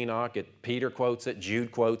book of Enoch, Peter quotes it,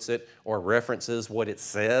 Jude quotes it, or references what it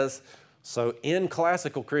says. So in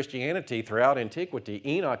classical Christianity throughout antiquity,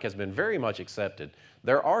 Enoch has been very much accepted.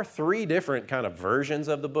 There are three different kind of versions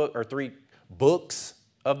of the book, or three books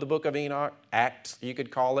of the book of Enoch, acts you could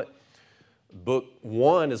call it. Book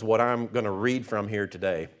 1 is what I'm going to read from here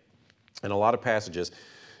today, and a lot of passages.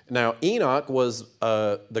 Now, Enoch was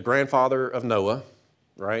the grandfather of Noah,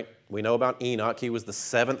 right? We know about Enoch. He was the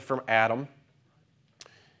seventh from Adam.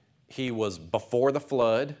 He was before the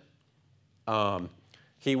flood.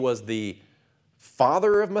 He was the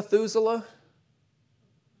father of Methuselah,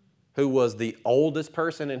 who was the oldest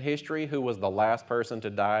person in history, who was the last person to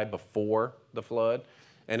die before the flood.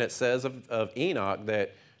 And it says of Enoch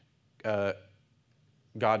that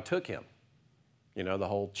God took him. You know, the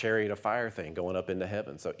whole chariot of fire thing going up into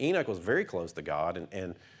heaven. So Enoch was very close to God,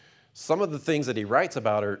 and some of the things that he writes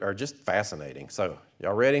about are just fascinating. So,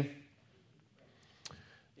 y'all ready?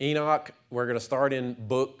 Enoch, we're going to start in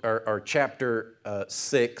or chapter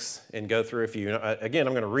 6 and go through a few. Again,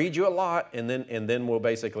 I'm going to read you a lot, and then we'll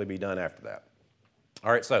basically be done after that.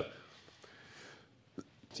 All right, so,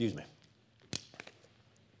 excuse me.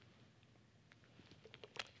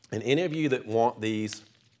 And any of you that want these,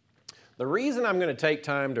 the reason I'm going to take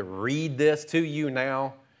time to read this to you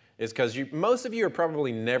now is because most of you are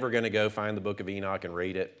probably never going to go find the book of Enoch and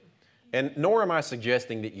read it, and nor am I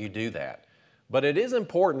suggesting that you do that. But it is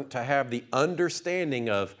important to have the understanding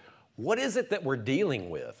of what is it that we're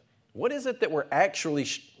dealing with? What is it that we're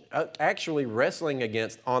actually wrestling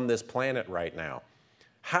against on this planet right now?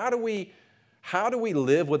 How do we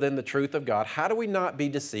live within the truth of God? How do we not be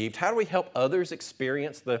deceived? How do we help others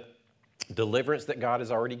experience the deliverance that God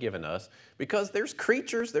has already given us, because there's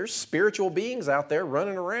creatures, there's spiritual beings out there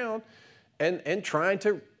running around and trying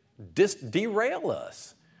to derail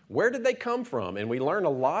us. Where did they come from? And we learn a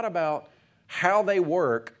lot about how they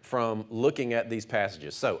work from looking at these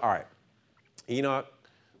passages. So, all right, Enoch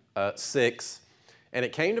 6, and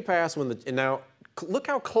it came to pass when and now look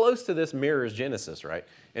how close to this mirrors Genesis, right?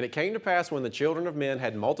 And it came to pass when the children of men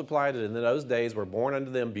had multiplied, and in those days were born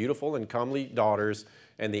unto them beautiful and comely daughters,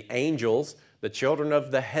 and the angels, the children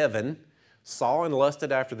of the heaven, saw and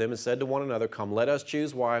lusted after them, and said to one another, Come, let us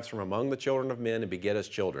choose wives from among the children of men, and beget us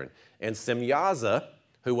children. And Semyaza,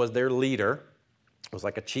 who was their leader, was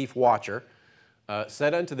like a chief watcher,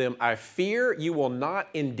 said unto them, I fear you will not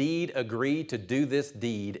indeed agree to do this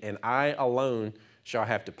deed, and I alone shall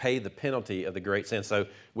have to pay the penalty of the great sin. So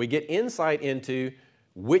we get insight into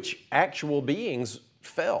which actual beings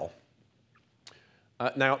fell.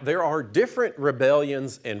 Now, there are different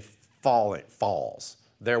rebellions and falls.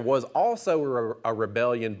 There was also a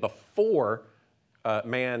rebellion before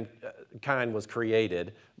mankind was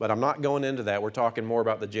created, but I'm not going into that. We're talking more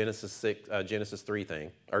about the Genesis 3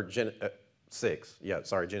 thing, or 6. Yeah,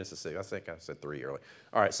 sorry, Genesis 6. I think I said 3 earlier.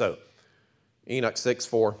 All right, so Enoch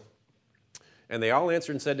 6:4. And they all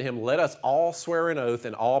answered and said to him, Let us all swear an oath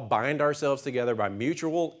and all bind ourselves together by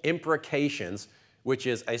mutual imprecations, which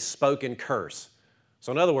is a spoken curse.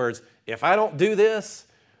 So in other words, if I don't do this,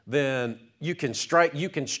 then you can strike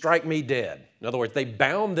me dead. In other words, they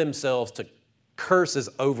bound themselves to curses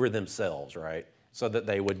over themselves, right? So that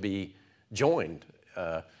they would be joined,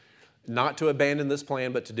 not to abandon this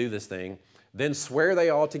plan, but to do this thing. Then swear they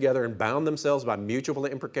all together and bound themselves by mutual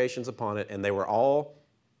imprecations upon it, and they were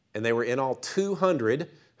in all 200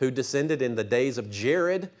 who descended in the days of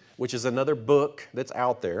Jared, which is another book that's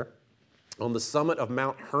out there, on the summit of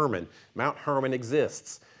Mount Hermon. Mount Hermon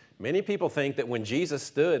exists. Many people think that when Jesus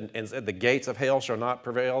stood and said, the gates of hell shall not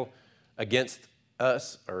prevail against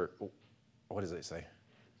us, or what does it say?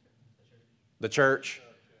 The church,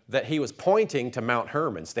 that he was pointing to Mount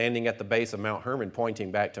Hermon, standing at the base of Mount Hermon,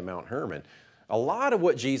 pointing back to Mount Hermon. A lot of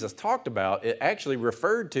what Jesus talked about, it actually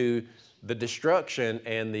referred to the destruction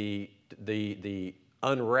and the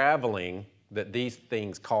unraveling that these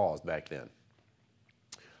things caused back then.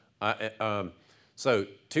 So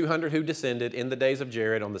 200 who descended in the days of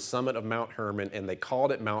Jared on the summit of Mount Hermon, and they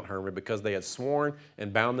called it Mount Hermon because they had sworn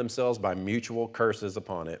and bound themselves by mutual curses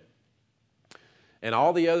upon it. And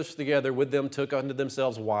all the others together with them took unto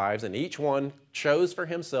themselves wives, and each one chose for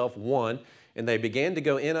himself one, and they began to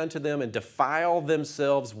go in unto them and defile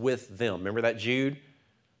themselves with them. Remember that Jude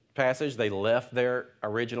passage? They left their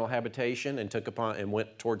original habitation and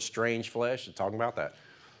went towards strange flesh. It's talking about that.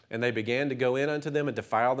 And they began to go in unto them and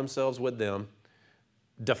defile themselves with them.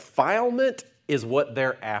 Defilement is what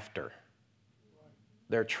they're after.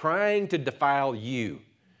 They're trying to defile you.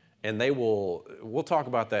 And we'll talk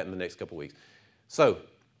about that in the next couple weeks. So,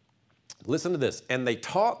 listen to this. And they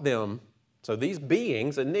taught them, so these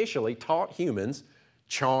beings initially taught humans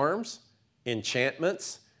charms,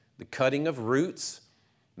 enchantments, the cutting of roots,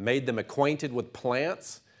 made them acquainted with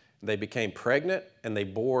plants. They became pregnant, and they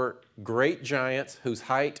bore great giants whose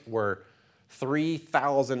height were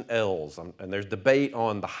 3,000 ells. And there's debate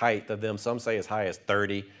on the height of them. Some say as high as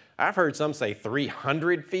 30. I've heard some say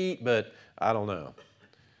 300 feet, but I don't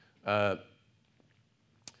know.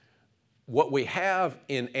 What we have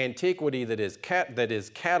in antiquity that is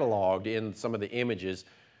cataloged in some of the images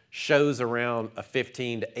shows around a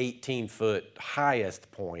 15 to 18 foot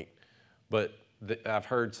highest point. But I've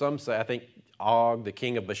heard some say, I think Og, the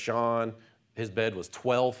king of Bashan, his bed was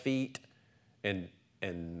 12 feet. And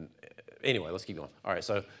anyway, let's keep going. All right,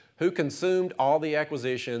 so who consumed all the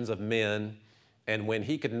acquisitions of men, and when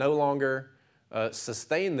he could no longer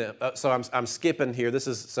sustain them. So I'm skipping here. This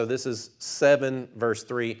is 7 verse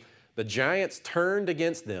 3. The giants turned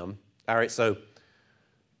against them. All right, so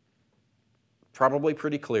probably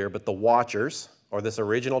pretty clear, but the watchers, or this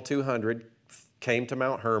original 200, came to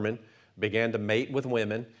Mount Hermon, began to mate with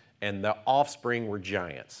women, and the offspring were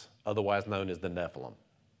giants, otherwise known as the Nephilim.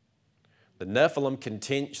 The Nephilim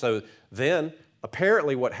continued. So then,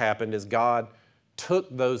 apparently what happened is God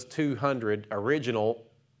took those 200 original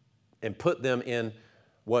and put them in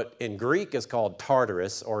what in Greek is called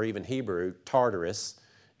Tartarus, or even Hebrew, Tartarus,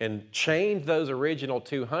 and chained those original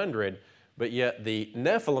 200, but yet the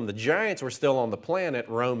Nephilim, the giants, were still on the planet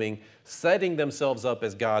roaming, setting themselves up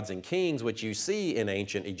as gods and kings, which you see in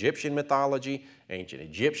ancient Egyptian mythology, did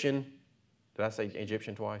I say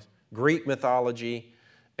Egyptian twice? Greek mythology,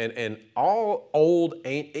 and all old,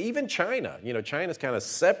 even China. You know, China's kind of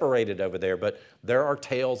separated over there, but there are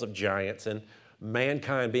tales of giants. And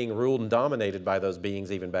mankind being ruled and dominated by those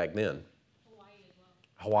beings even back then.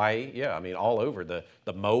 Hawaii, yeah, I mean, all over. The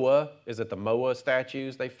Moa, is it the Moa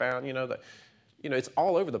statues they found? It's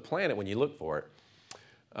all over the planet when you look for it.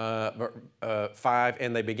 5,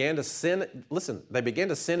 and they began to sin, listen, they began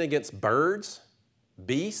to sin against birds,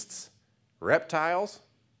 beasts, reptiles,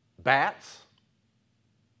 bats.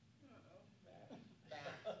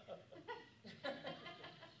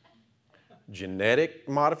 Genetic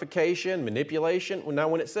modification, manipulation. Now,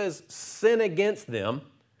 when it says sin against them,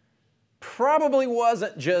 probably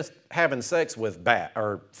wasn't just having sex with bat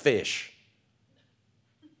or fish,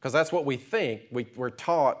 because that's what we think. We're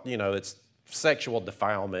taught, it's sexual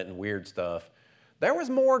defilement and weird stuff. There was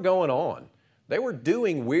more going on. They were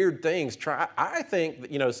doing weird things. I think,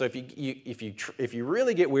 so if you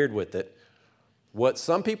really get weird with it, what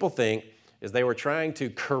some people think is they were trying to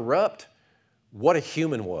corrupt what a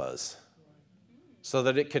human was, so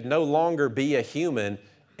that it could no longer be a human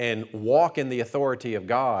and walk in the authority of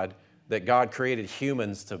God that God created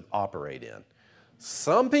humans to operate in.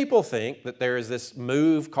 Some people think that there is this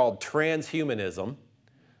move called transhumanism,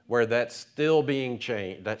 where that's still being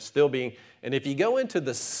changed, and if you go into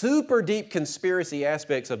the super deep conspiracy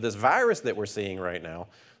aspects of this virus that we're seeing right now,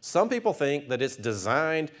 some people think that it's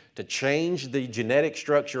designed to change the genetic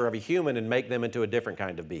structure of a human and make them into a different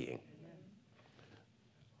kind of being.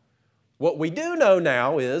 What we do know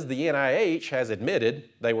now is the NIH has admitted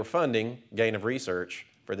they were funding gain of research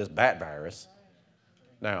for this bat virus.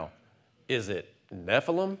 Now, is it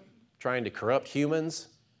Nephilim trying to corrupt humans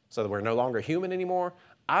so that we're no longer human anymore?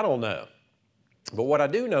 I don't know. But what I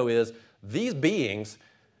do know is these beings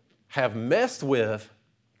have messed with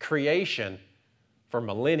creation for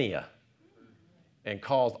millennia and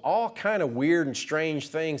caused all kind of weird and strange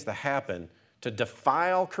things to happen to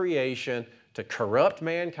defile creation, to corrupt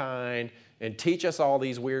mankind, and teach us all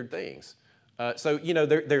these weird things.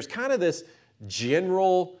 There's kind of this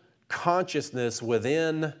general consciousness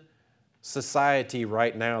within society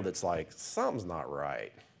right now that's like, something's not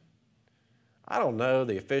right. I don't know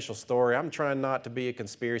the official story. I'm trying not to be a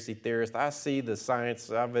conspiracy theorist. I see the science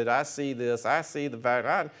of it. I see this. I see the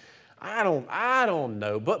fact. I don't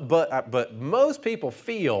know. But most people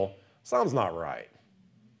feel something's not right.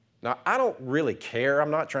 Now, I don't really care.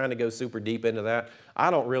 I'm not trying to go super deep into that.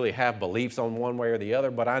 I don't really have beliefs on one way or the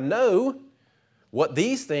other, but I know what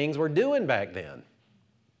these things were doing back then.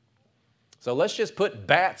 So let's just put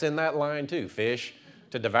bats in that line too. Fish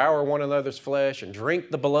to devour one another's flesh and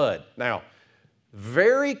drink the blood. Now,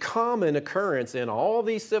 very common occurrence in all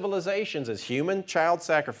these civilizations is human child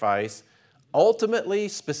sacrifice, ultimately,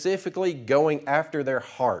 specifically going after their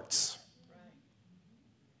hearts.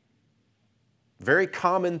 Very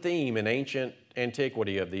common theme in ancient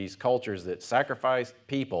antiquity of these cultures that sacrificed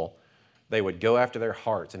people. They would go after their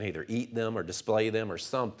hearts and either eat them or display them or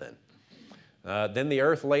something. Then the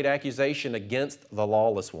earth laid accusation against the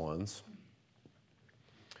lawless ones.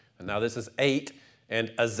 And now this is 8.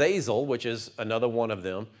 And Azazel, which is another one of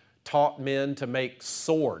them, taught men to make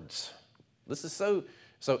swords. This is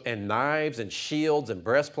and knives and shields and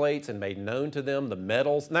breastplates, and made known to them the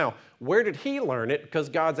metals. Now, where did he learn it? Because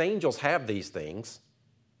God's angels have these things,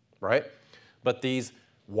 right? But these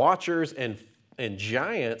watchers and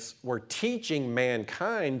giants were teaching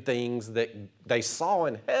mankind things that they saw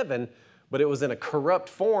in heaven, but it was in a corrupt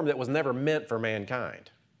form that was never meant for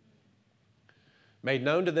mankind. Made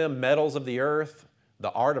known to them metals of the earth,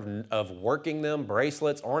 the art of working them,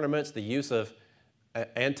 bracelets, ornaments, the use of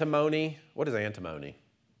antimony. What is antimony?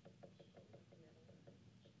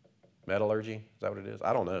 Metallurgy, is that what it is?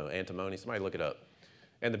 I don't know, antimony, somebody look it up.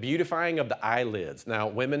 And the beautifying of the eyelids. Now,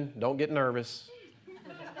 women, don't get nervous.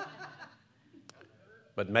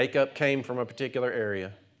 But makeup came from a particular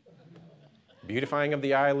area. Beautifying of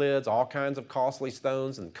the eyelids, all kinds of costly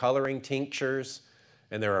stones and coloring tinctures.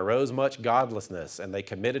 And there arose much godlessness, and they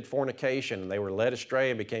committed fornication, and they were led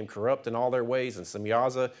astray and became corrupt in all their ways. And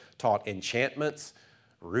Semyaza taught enchantments,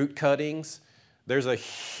 root cuttings. There's a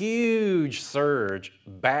huge surge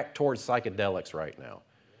back towards psychedelics right now.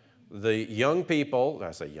 The young people,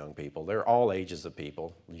 I say young people, they're all ages of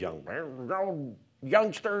people.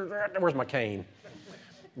 Youngsters, where's my cane?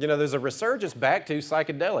 There's a resurgence back to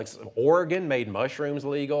psychedelics. Oregon made mushrooms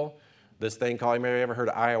legal. This thing called, you may have ever heard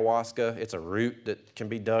of ayahuasca? It's a root that can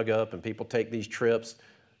be dug up, and people take these trips.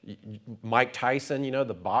 Mike Tyson,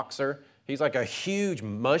 the boxer, he's like a huge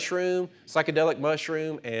psychedelic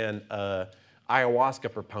mushroom, and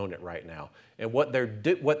ayahuasca proponent right now. And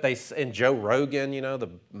and Joe Rogan, the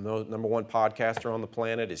number one podcaster on the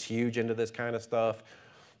planet, is huge into this kind of stuff.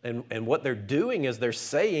 And what they're doing is they're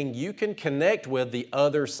saying you can connect with the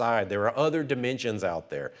other side. There are other dimensions out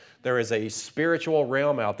there. There is a spiritual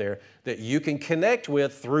realm out there that you can connect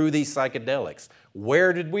with through these psychedelics.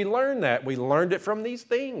 Where did we learn that? We learned it from these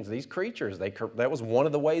things, these creatures. That was one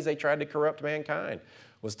of the ways they tried to corrupt mankind,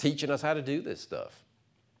 was teaching us how to do this stuff.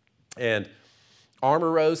 And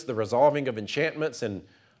Armoros, the resolving of enchantments, and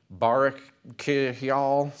Barak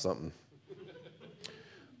something.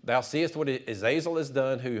 Thou seest what Azazel has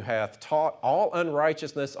done, who hath taught all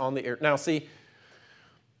unrighteousness on the earth. Now see,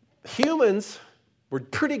 humans were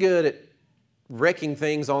pretty good at wrecking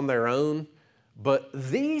things on their own, but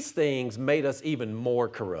these things made us even more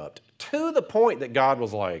corrupt, to the point that God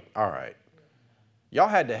was like, all right, y'all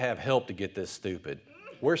had to have help to get this stupid.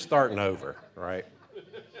 We're starting over, right?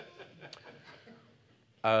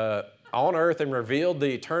 On earth, and revealed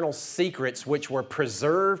the eternal secrets which were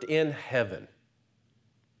preserved in heaven.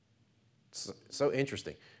 So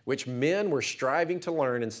interesting. Which men were striving to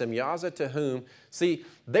learn, and Semyaza to whom, see,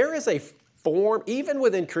 there is a form, even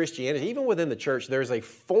within Christianity, even within the church, there's a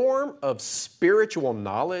form of spiritual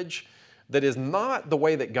knowledge that is not the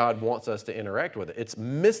way that God wants us to interact with it. It's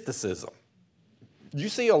mysticism. You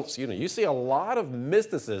see a lot of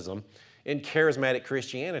mysticism in charismatic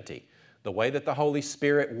Christianity. The way that the Holy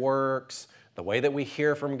Spirit works, the way that we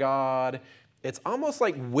hear from God. It's almost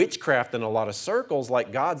like witchcraft in a lot of circles,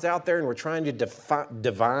 like God's out there and we're trying to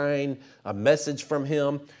divine a message from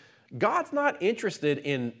Him. God's not interested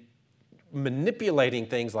in manipulating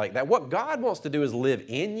things like that. What God wants to do is live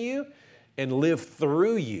in you and live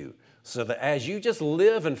through you, so that as you just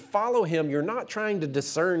live and follow Him, you're not trying to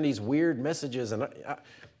discern these weird messages. And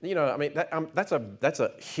that's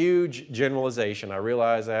a huge generalization. I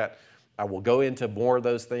realize that. I will go into more of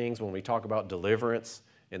those things when we talk about deliverance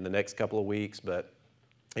in the next couple of weeks. But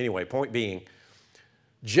anyway, point being,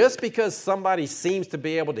 just because somebody seems to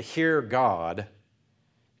be able to hear God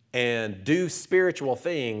and do spiritual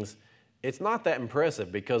things, it's not that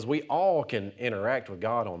impressive, because we all can interact with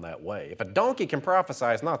God on that way. If a donkey can prophesy,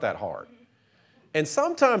 it's not that hard. And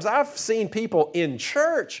sometimes I've seen people in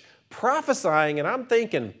church prophesying, and I'm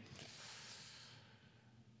thinking,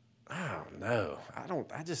 oh no,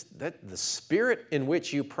 the spirit in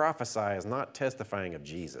which you prophesy is not testifying of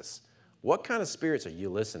Jesus. What kind of spirits are you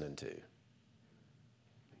listening to?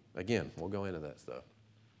 Again, we'll go into that stuff.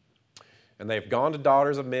 And they've gone to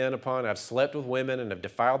daughters of men have slept with women and have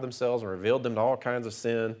defiled themselves and revealed them to all kinds of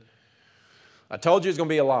sin. I told you it's going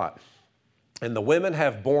to be a lot. And the women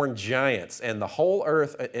have borne giants, and the whole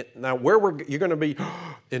earth. Now, you're going to be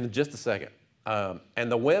in just a second.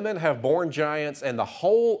 And the women have borne giants, and the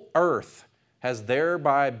whole earth has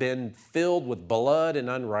thereby been filled with blood and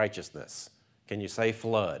unrighteousness. Can you say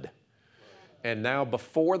flood? And now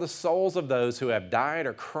before the souls of those who have died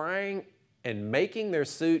are crying and making their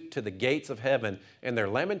suit to the gates of heaven, and their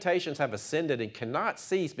lamentations have ascended and cannot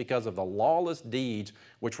cease because of the lawless deeds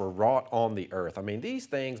which were wrought on the earth. I mean, these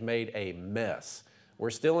things made a mess.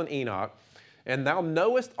 We're still in Enoch. And thou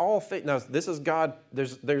knowest all things. Now, this is God.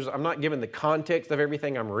 I'm not giving the context of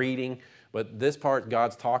everything I'm reading, but this part,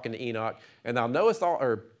 God's talking to Enoch. And thou knowest all,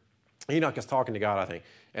 or Enoch is talking to God, I think.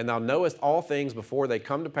 And thou knowest all things before they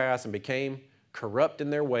come to pass and became corrupt in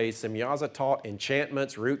their ways. Semyaza taught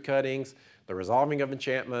enchantments, root cuttings, the resolving of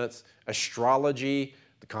enchantments, astrology,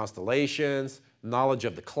 the constellations, knowledge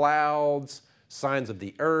of the clouds, signs of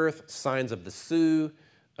the earth, signs of the Sioux.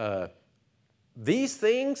 These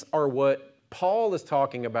things are what Paul is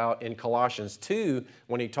talking about in Colossians 2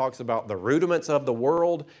 when he talks about the rudiments of the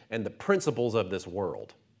world and the principles of this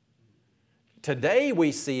world. Today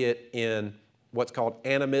we see it in what's called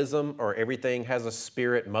animism, or everything has a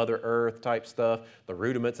spirit, Mother Earth type stuff, the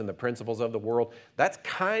rudiments and the principles of the world. That's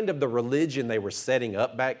kind of the religion they were setting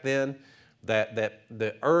up back then, that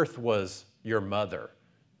the earth was your mother,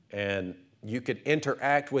 and you could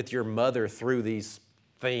interact with your mother through these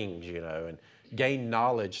things, and gain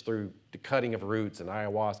knowledge through the cutting of roots and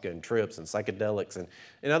ayahuasca and trips and psychedelics. And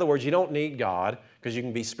in other words, you don't need God because you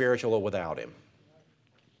can be spiritual without Him.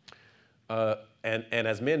 And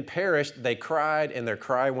as men perished, they cried, and their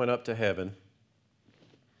cry went up to heaven.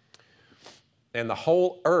 And the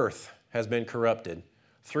whole earth has been corrupted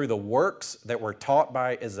through the works that were taught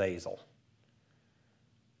by Azazel.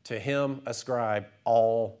 To him ascribe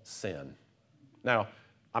all sin. Now,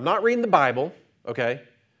 I'm not reading the Bible, okay?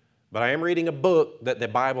 But I am reading a book that the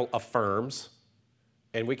Bible affirms,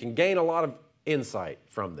 and we can gain a lot of insight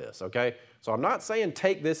from this, okay? So I'm not saying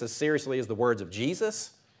take this as seriously as the words of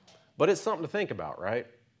Jesus, but it's something to think about, right?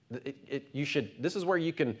 This is where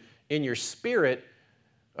you can, in your spirit,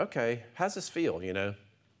 okay, how's this feel,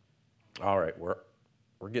 All right,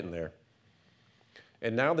 we're getting there.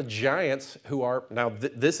 And now the giants who are, now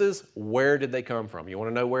this is where did they come from? You want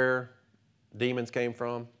to know where demons came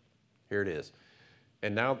from? Here it is.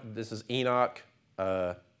 And now this is Enoch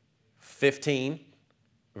 15,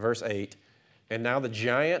 verse 8. And now the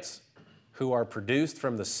giants who are produced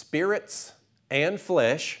from the spirits and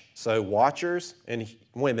flesh, so watchers and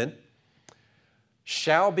women,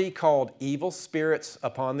 shall be called evil spirits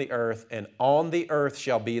upon the earth, and on the earth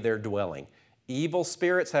shall be their dwelling. Evil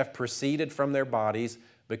spirits have proceeded from their bodies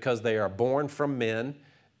because they are born from men,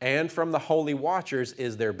 and from the holy watchers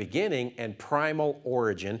is their beginning and primal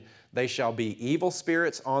origin. They shall be evil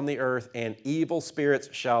spirits on the earth, and evil spirits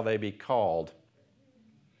shall they be called.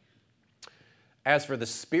 As for the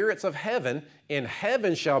spirits of heaven, in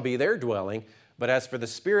heaven shall be their dwelling. But as for the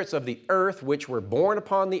spirits of the earth, which were born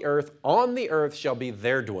upon the earth, on the earth shall be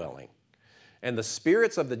their dwelling. And the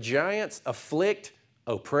spirits of the giants afflict,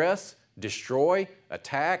 oppress, destroy,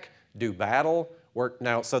 attack, do battle, work.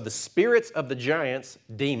 Now, so the spirits of the giants,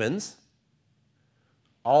 demons,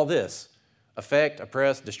 all this, affect,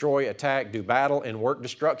 oppress, destroy, attack, do battle, and work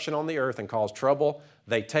destruction on the earth and cause trouble.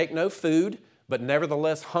 They take no food, but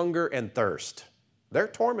nevertheless hunger and thirst. They're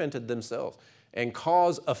tormented themselves and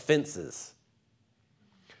cause offenses.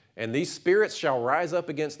 And these spirits shall rise up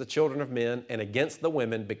against the children of men and against the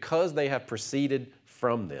women because they have proceeded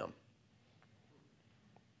from them.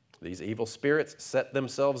 These evil spirits set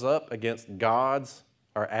themselves up against gods,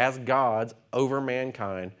 or as gods, over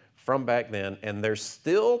mankind from back then, and they're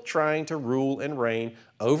still trying to rule and reign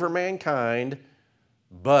over mankind,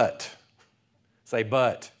 but, say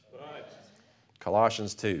but.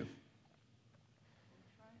 Colossians 2.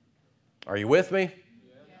 Are you with me?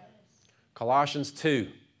 Yes. Colossians 2.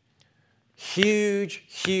 Huge,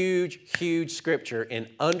 huge, huge scripture in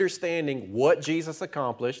understanding what Jesus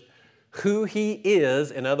accomplished, who He is,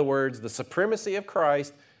 in other words, the supremacy of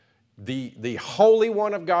Christ, the Holy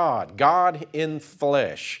One of God, God in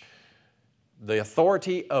flesh, the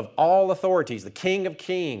authority of all authorities, the King of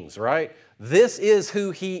Kings, right? This is who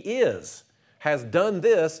He is, has done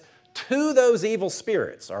this to those evil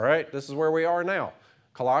spirits, all right? This is where we are now.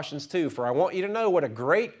 Colossians 2, for I want you to know what a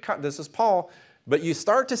great, this is Paul, but you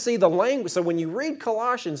start to see the language. So when you read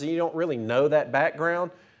Colossians and you don't really know that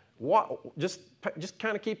background, just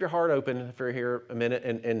kind of keep your heart open for here a minute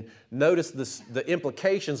and notice the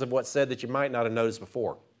implications of what's said that you might not have noticed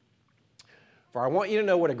before. For I want you to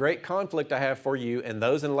know what a great conflict I have for you and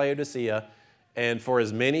those in Laodicea, and for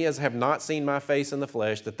as many as have not seen my face in the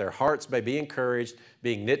flesh, that their hearts may be encouraged,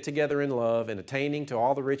 being knit together in love, and attaining to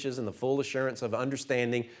all the riches and the full assurance of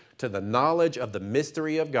understanding, to the knowledge of the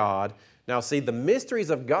mystery of God. Now see, the mysteries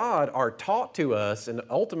of God are taught to us, and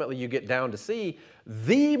ultimately you get down to see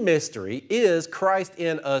the mystery is Christ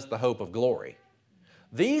in us, the hope of glory.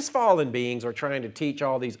 These fallen beings are trying to teach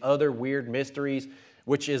all these other weird mysteries,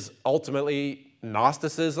 which is ultimately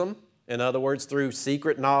Gnosticism. In other words, through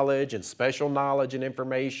secret knowledge and special knowledge and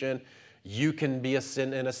information, you can be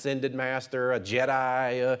an ascended master, a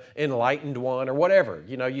Jedi, an enlightened one, or whatever.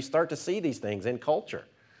 You know, you start to see these things in culture.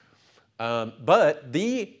 But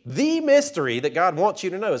the mystery that God wants you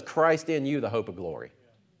to know is Christ in you, the hope of glory.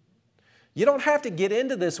 You don't have to get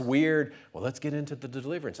into this weird, well, let's get into the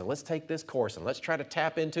deliverance and let's take this course and let's try to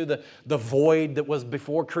tap into the void that was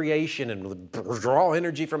before creation and draw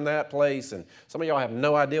energy from that place. And some of y'all have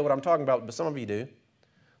no idea what I'm talking about, but some of you do.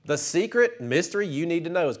 The secret mystery you need to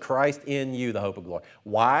know is Christ in you, the hope of glory.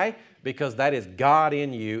 Why? Because that is God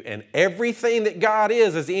in you, and everything that God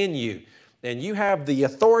is in you. And you have the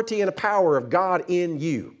authority and the power of God in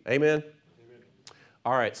you. Amen? Amen.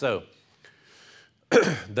 All right, so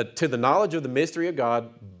to the knowledge of the mystery of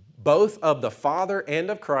God, both of the Father and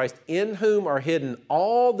of Christ, in whom are hidden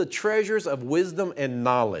all the treasures of wisdom and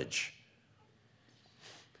knowledge.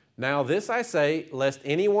 Now this I say, lest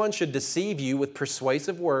anyone should deceive you with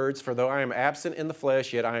persuasive words, for though I am absent in the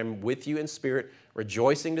flesh, yet I am with you in spirit,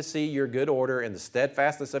 rejoicing to see your good order and the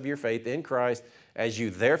steadfastness of your faith in Christ. As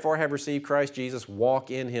you therefore have received Christ Jesus, walk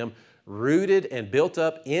in Him, rooted and built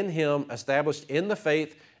up in Him, established in the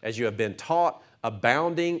faith as you have been taught,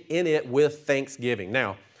 abounding in it with thanksgiving.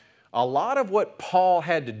 Now, a lot of what Paul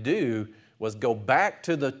had to do was go back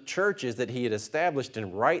to the churches that he had established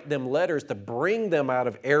and write them letters to bring them out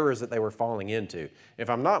of errors that they were falling into. If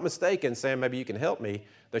I'm not mistaken, Sam, maybe you can help me,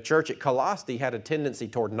 the church at Colossae had a tendency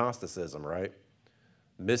toward Gnosticism, right?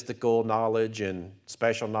 Mystical knowledge and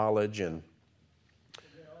special knowledge, and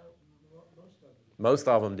most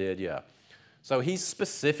of them did, yeah. So he's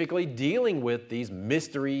specifically dealing with these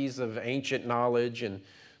mysteries of ancient knowledge. And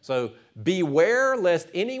So beware lest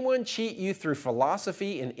anyone cheat you through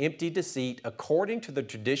philosophy and empty deceit, according to the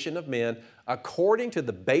tradition of men, according to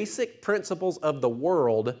the basic principles of the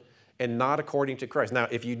world, and not according to Christ. Now,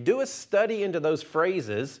 if you do a study into those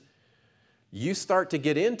phrases, you start to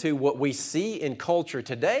get into what we see in culture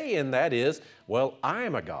today, and that is, well, I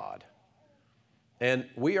am a God. And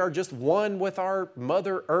we are just one with our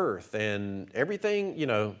Mother Earth and everything,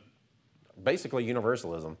 basically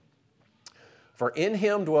universalism. For in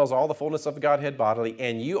him dwells all the fullness of the Godhead bodily,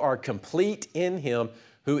 and you are complete in him,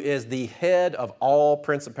 who is the head of all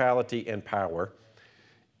principality and power.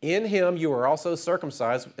 In him you are also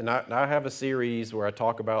circumcised, and I have a series where I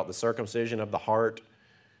talk about the circumcision of the heart.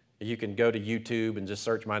 You can go to YouTube and just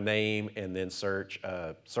search my name and then search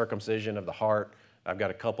circumcision of the heart. I've got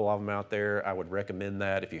a couple of them out there. I would recommend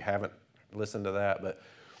that if you haven't listened to that. But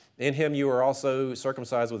in him you are also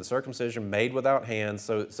circumcised with a circumcision made without hands.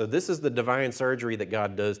 So this is the divine surgery that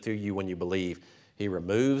God does to you when you believe. He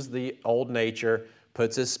removes the old nature,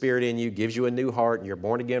 puts His Spirit in you, gives you a new heart, and you're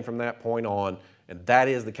born again from that point on. And that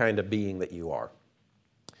is the kind of being that you are.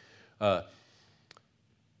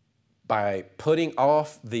 By putting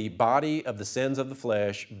off the body of the sins of the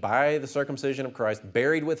flesh by the circumcision of Christ,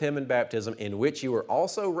 buried with Him in baptism, in which you were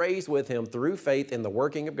also raised with Him through faith in the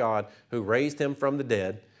working of God who raised Him from the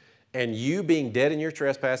dead. And you, being dead in your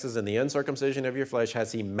trespasses and the uncircumcision of your flesh,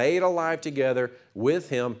 has He made alive together with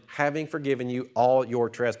Him, having forgiven you all your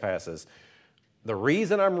trespasses. The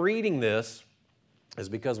reason I'm reading this is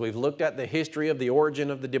because we've looked at the history of the origin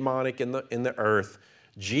of the demonic in the earth.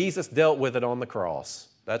 Jesus dealt with it on the cross.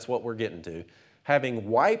 That's what we're getting to. Having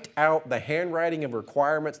wiped out the handwriting of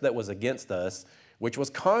requirements that was against us, which was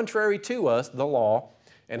contrary to us, the law,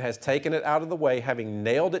 and has taken it out of the way, having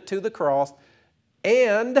nailed it to the cross,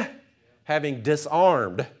 and having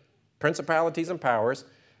disarmed principalities and powers,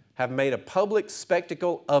 have made a public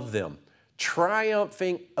spectacle of them,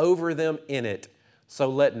 triumphing over them in it. So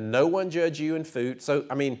let no one judge you in food. So,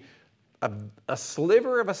 a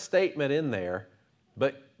sliver of a statement in there,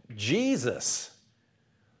 but Jesus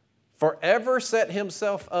forever set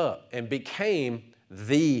Himself up and became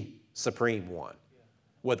the supreme one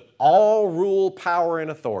with all rule, power, and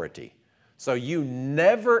authority. So you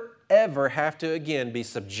never, ever have to again be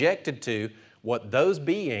subjected to what those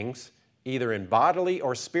beings, either in bodily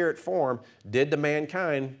or spirit form, did to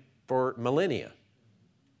mankind for millennia.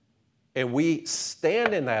 And we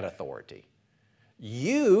stand in that authority.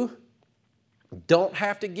 You don't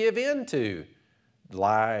have to give in to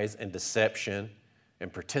lies and deception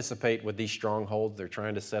and participate with these strongholds they're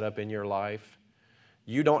trying to set up in your life.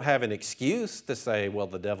 You don't have an excuse to say, well,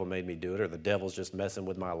 the devil made me do it, or the devil's just messing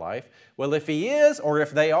with my life. Well, if he is, or if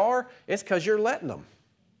they are, it's because you're letting them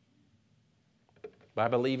by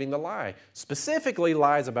believing the lie. Specifically,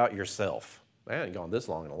 lies about yourself. I haven't gone this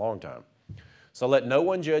long in a long time. So let no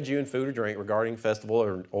one judge you in food or drink regarding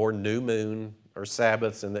festival or new moon or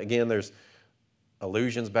Sabbaths. And again, there's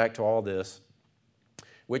allusions back to all this,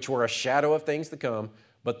 which were a shadow of things to come,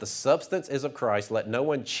 but the substance is of Christ. Let no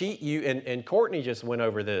one cheat you. And Courtney just went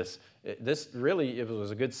over this. It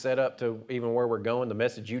was a good setup to even where we're going. The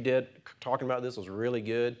message you did talking about this was really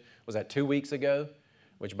good. Was that 2 weeks ago?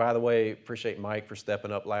 Which, by the way, appreciate Mike for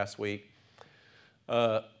stepping up last week.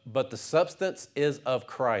 But the substance is of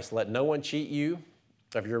Christ. Let no one cheat you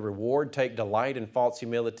of your reward. Take delight in false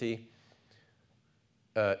humility.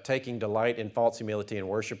 Taking delight in false humility and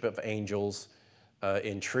worship of angels.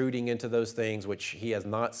 Intruding into those things which he has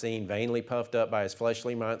not seen, vainly puffed up by his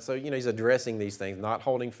fleshly mind. So, he's addressing these things, not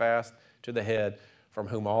holding fast to the head, from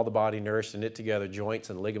whom all the body nourished and knit together,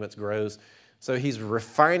 joints and ligaments grows. So he's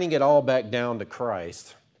refining it all back down to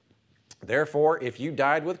Christ. Therefore, if you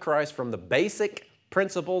died with Christ from the basic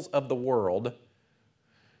principles of the world,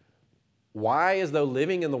 why, as though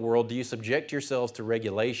living in the world, do you subject yourselves to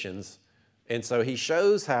regulations? And so he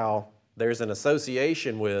shows how there's an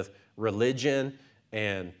association with religion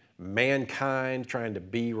and mankind trying to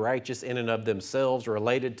be righteous in and of themselves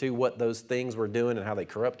related to what those things were doing and how they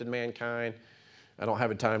corrupted mankind. I don't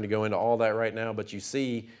have time to go into all that right now, but you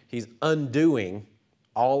see he's undoing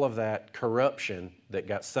all of that corruption that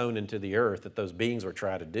got sown into the earth that those beings were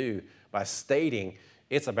trying to do by stating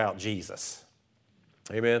it's about Jesus.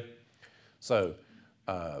 Amen? So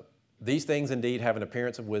these things indeed have an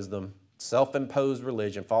appearance of wisdom, self-imposed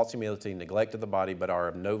religion, false humility, neglect of the body, but are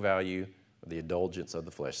of no value, the indulgence of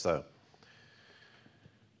the flesh. So,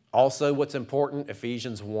 also what's important,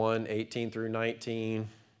 Ephesians 1, 18 through 19,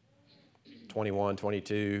 21,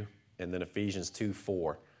 22, and then Ephesians 2,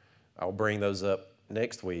 4. I'll bring those up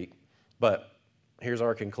next week. But here's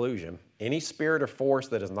our conclusion. Any spirit or force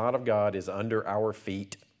that is not of God is under our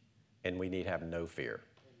feet, and we need have no fear.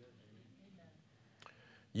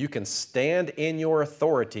 You can stand in your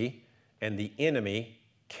authority, and the enemy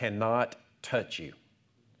cannot touch you.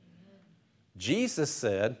 Jesus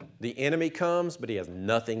said, the enemy comes, but he has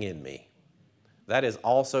nothing in me. That is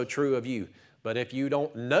also true of you. But if you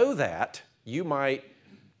don't know that, you might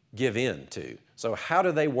give in to. So how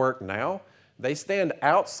do they work now? They stand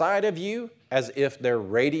outside of you as if they're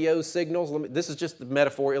radio signals. This is just the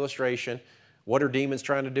metaphor illustration. What are demons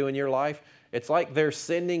trying to do in your life? It's like they're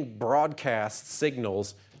sending broadcast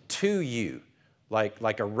signals to you,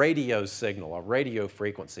 like a radio signal, a radio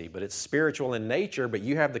frequency, but it's spiritual in nature, but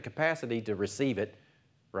you have the capacity to receive it,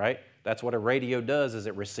 right? That's what a radio does, is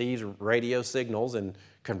it receives radio signals and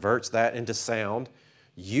converts that into sound.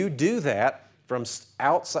 You do that from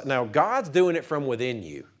outside. Now, God's doing it from within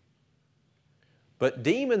you, but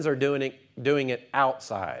demons are doing it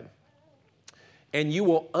outside. And you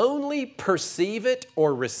will only perceive it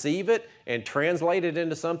or receive it and translate it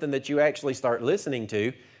into something that you actually start listening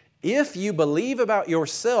to if you believe about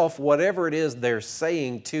yourself whatever it is they're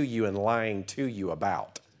saying to you and lying to you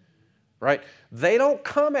about, right? They don't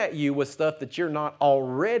come at you with stuff that you're not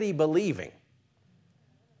already believing.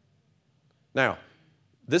 Now,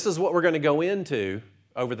 this is what we're going to go into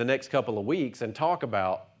over the next couple of weeks and talk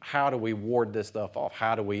about how do we ward this stuff off?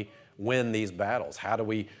 How do we win these battles? How do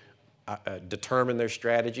we determine their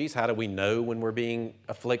strategies? How do we know when we're being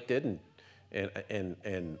afflicted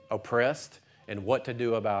and oppressed and what to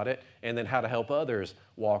do about it? And then how to help others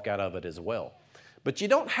walk out of it as well. But you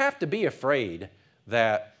don't have to be afraid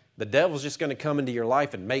that the devil's just going to come into your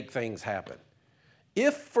life and make things happen.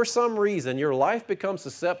 If for some reason your life becomes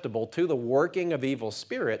susceptible to the working of evil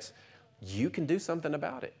spirits, you can do something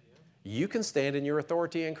about it. You can stand in your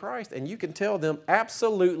authority in Christ and you can tell them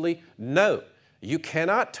absolutely no. You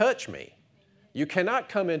cannot touch me. You cannot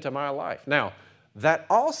come into my life. Now, that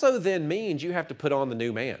also then means you have to put on the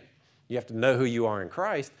new man. You have to know who you are in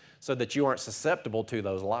Christ so that you aren't susceptible to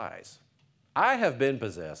those lies. I have been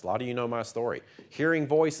possessed. A lot of you know my story. Hearing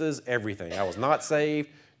voices, everything. I was not saved,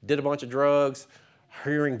 did a bunch of drugs,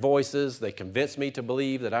 hearing voices. They convinced me to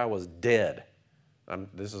believe that I was dead.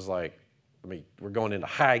 This is like, we're going into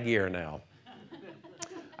high gear now.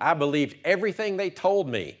 I believed everything they told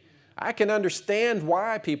me. I can understand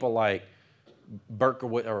why people like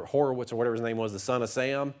Berkowitz or Horowitz or whatever his name was, the son of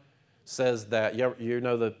Sam, says that, you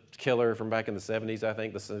know the killer from back in the 70s, I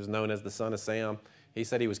think, this is known as the son of Sam. He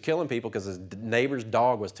said he was killing people because his neighbor's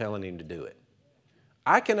dog was telling him to do it.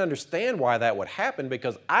 I can understand why that would happen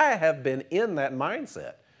because I have been in that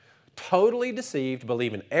mindset. Totally deceived,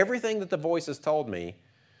 believing everything that the voices told me.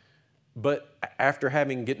 But after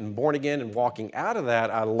getting born again and walking out of that,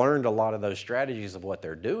 I learned a lot of those strategies of what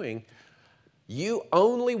they're doing. You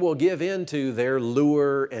only will give in to their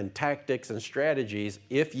lure and tactics and strategies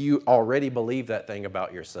if you already believe that thing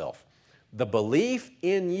about yourself. The belief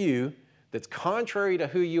in you that's contrary to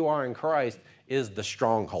who you are in Christ is the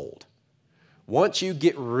stronghold. Once you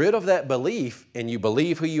get rid of that belief and you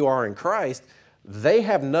believe who you are in Christ, they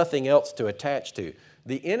have nothing else to attach to.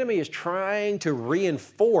 The enemy is trying to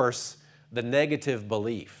reinforce the negative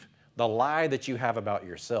belief, the lie that you have about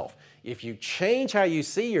yourself. If you change how you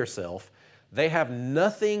see yourself, they have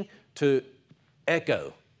nothing to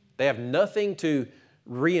echo. They have nothing to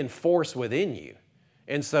reinforce within you.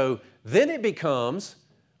 And so then it becomes,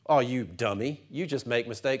 oh, you dummy, you just make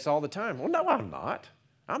mistakes all the time. Well, no, I'm not.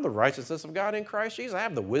 I'm the righteousness of God in Christ Jesus. I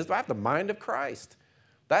have the wisdom, I have the mind of Christ.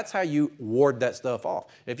 That's how you ward that stuff off.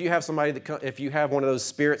 If you have if you have one of those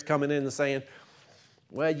spirits coming in and saying,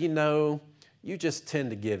 well, you know, you just tend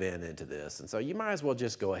to give in into this. And so you might as well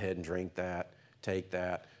just go ahead and drink that, take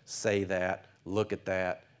that, say that, look at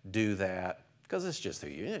that, do that, because it's just who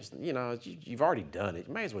you've already done it.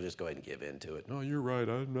 You may as well just go ahead and give in to it. No, you're right.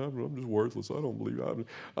 I'm just worthless. I don't believe it.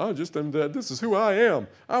 I just am that. This is who I am.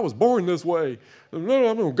 I was born this way. No,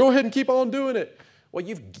 I'm going to go ahead and keep on doing it. Well,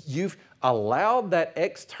 you've allowed that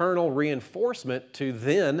external reinforcement to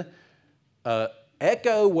then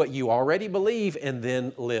echo what you already believe and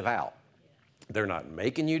then live out. They're not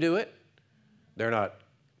making you do it. They're not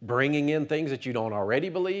bringing in things that you don't already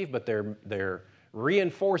believe, but they're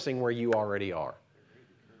reinforcing where you already are.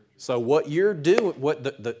 So what you're doing, what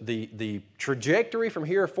the trajectory from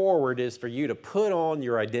here forward is for you to put on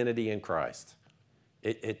your identity in Christ.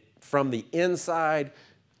 It from the inside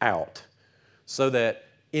out, so that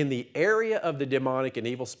in the area of the demonic and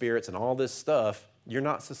evil spirits and all this stuff, you're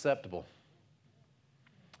not susceptible.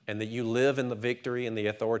 And that you live in the victory and the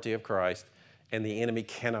authority of Christ, and the enemy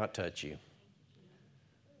cannot touch you.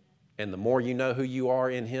 And the more you know who you are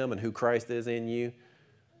in Him and who Christ is in you,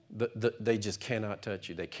 they just cannot touch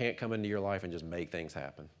you. They can't come into your life and just make things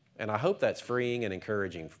happen. And I hope that's freeing and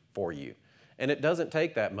encouraging for you. And it doesn't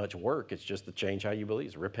take that much work. It's just to change how you believe.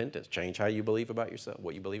 It's repentance. Change how you believe about yourself,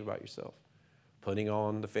 what you believe about yourself. Putting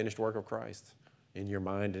on the finished work of Christ in your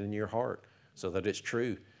mind and in your heart so that it's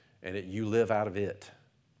true and that you live out of it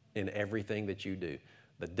in everything that you do.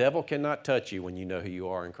 The devil cannot touch you when you know who you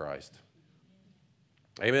are in Christ.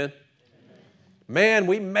 Amen? Man,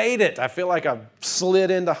 we made it. I feel like I've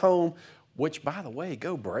slid into home, which, by the way,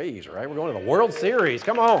 go Braves, right? We're going to the World Series.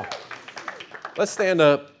 Come on. Let's stand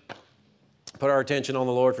up, put our attention on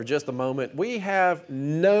the Lord for just a moment. We have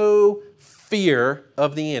no fear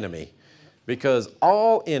of the enemy because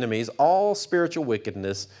all enemies, all spiritual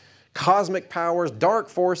wickedness, cosmic powers, dark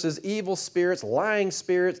forces, evil spirits, lying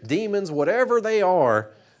spirits, demons, whatever they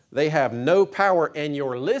are, they have no power. And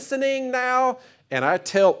you're listening now, and I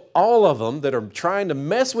tell all of them that are trying to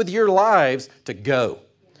mess with your lives to go.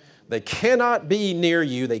 They cannot be near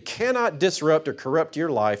you. They cannot disrupt or corrupt your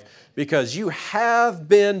life because you have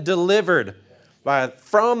been delivered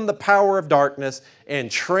from the power of darkness and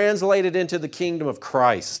translated into the kingdom of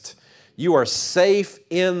Christ. You are safe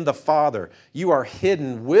in the Father. You are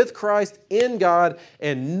hidden with Christ in God,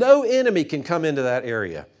 and no enemy can come into that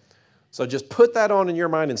area. So just put that on in your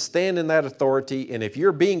mind and stand in that authority. And if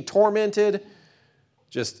you're being tormented,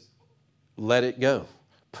 just let it go.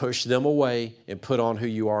 Push them away and put on who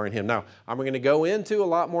you are in Him. Now, I'm going to go into a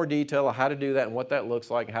lot more detail of how to do that and what that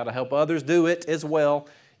looks like and how to help others do it as well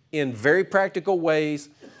in very practical ways.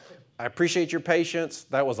 I appreciate your patience.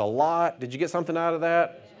 That was a lot. Did you get something out of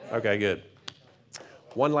that? Okay, good.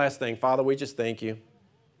 One last thing. Father, we just thank you.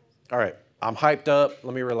 All right, I'm hyped up.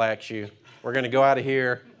 Let me relax you. We're going to go out of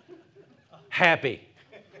here happy.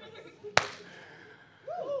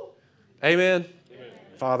 Amen.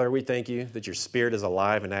 Father, we thank you that your Spirit is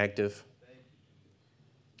alive and active.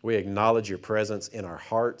 We acknowledge your presence in our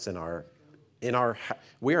hearts,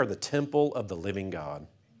 we are the temple of the living God.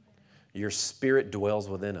 Your Spirit dwells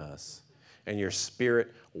within us, and your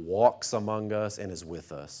Spirit walks among us and is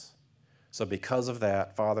with us. So because of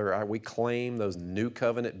that, Father, we claim those new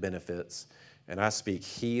covenant benefits, and I speak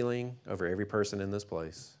healing over every person in this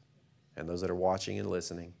place and those that are watching and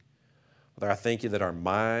listening. Father, I thank you that our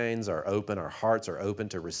minds are open, our hearts are open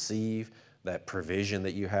to receive that provision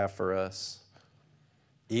that you have for us,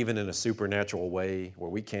 even in a supernatural way where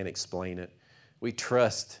we can't explain it. We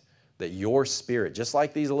trust that your Spirit, just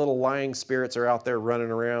like these little lying spirits are out there running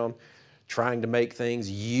around trying to make things,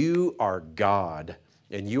 you are God,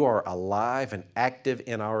 and you are alive and active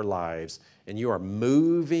in our lives, and you are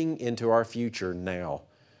moving into our future now,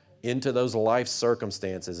 into those life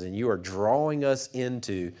circumstances, and you are drawing us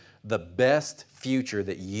into the best future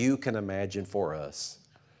that you can imagine for us.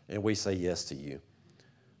 And we say yes to you.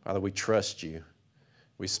 Father, we trust you.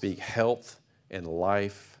 We speak health and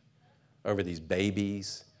life over these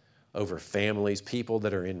babies, over families, people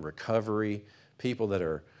that are in recovery, people that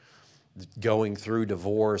are going through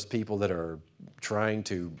divorce, people that are trying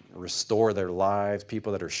to restore their lives,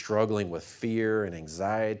 people that are struggling with fear and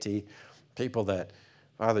anxiety, people that,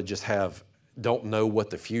 Father, just don't know what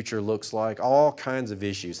the future looks like. All kinds of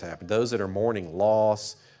issues happen. Those that are mourning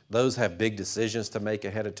loss, those have big decisions to make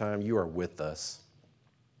ahead of time. You are with us.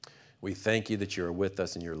 We thank you that you are with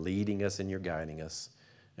us and you're leading us and you're guiding us.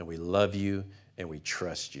 And we love you and we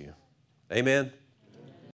trust you. Amen.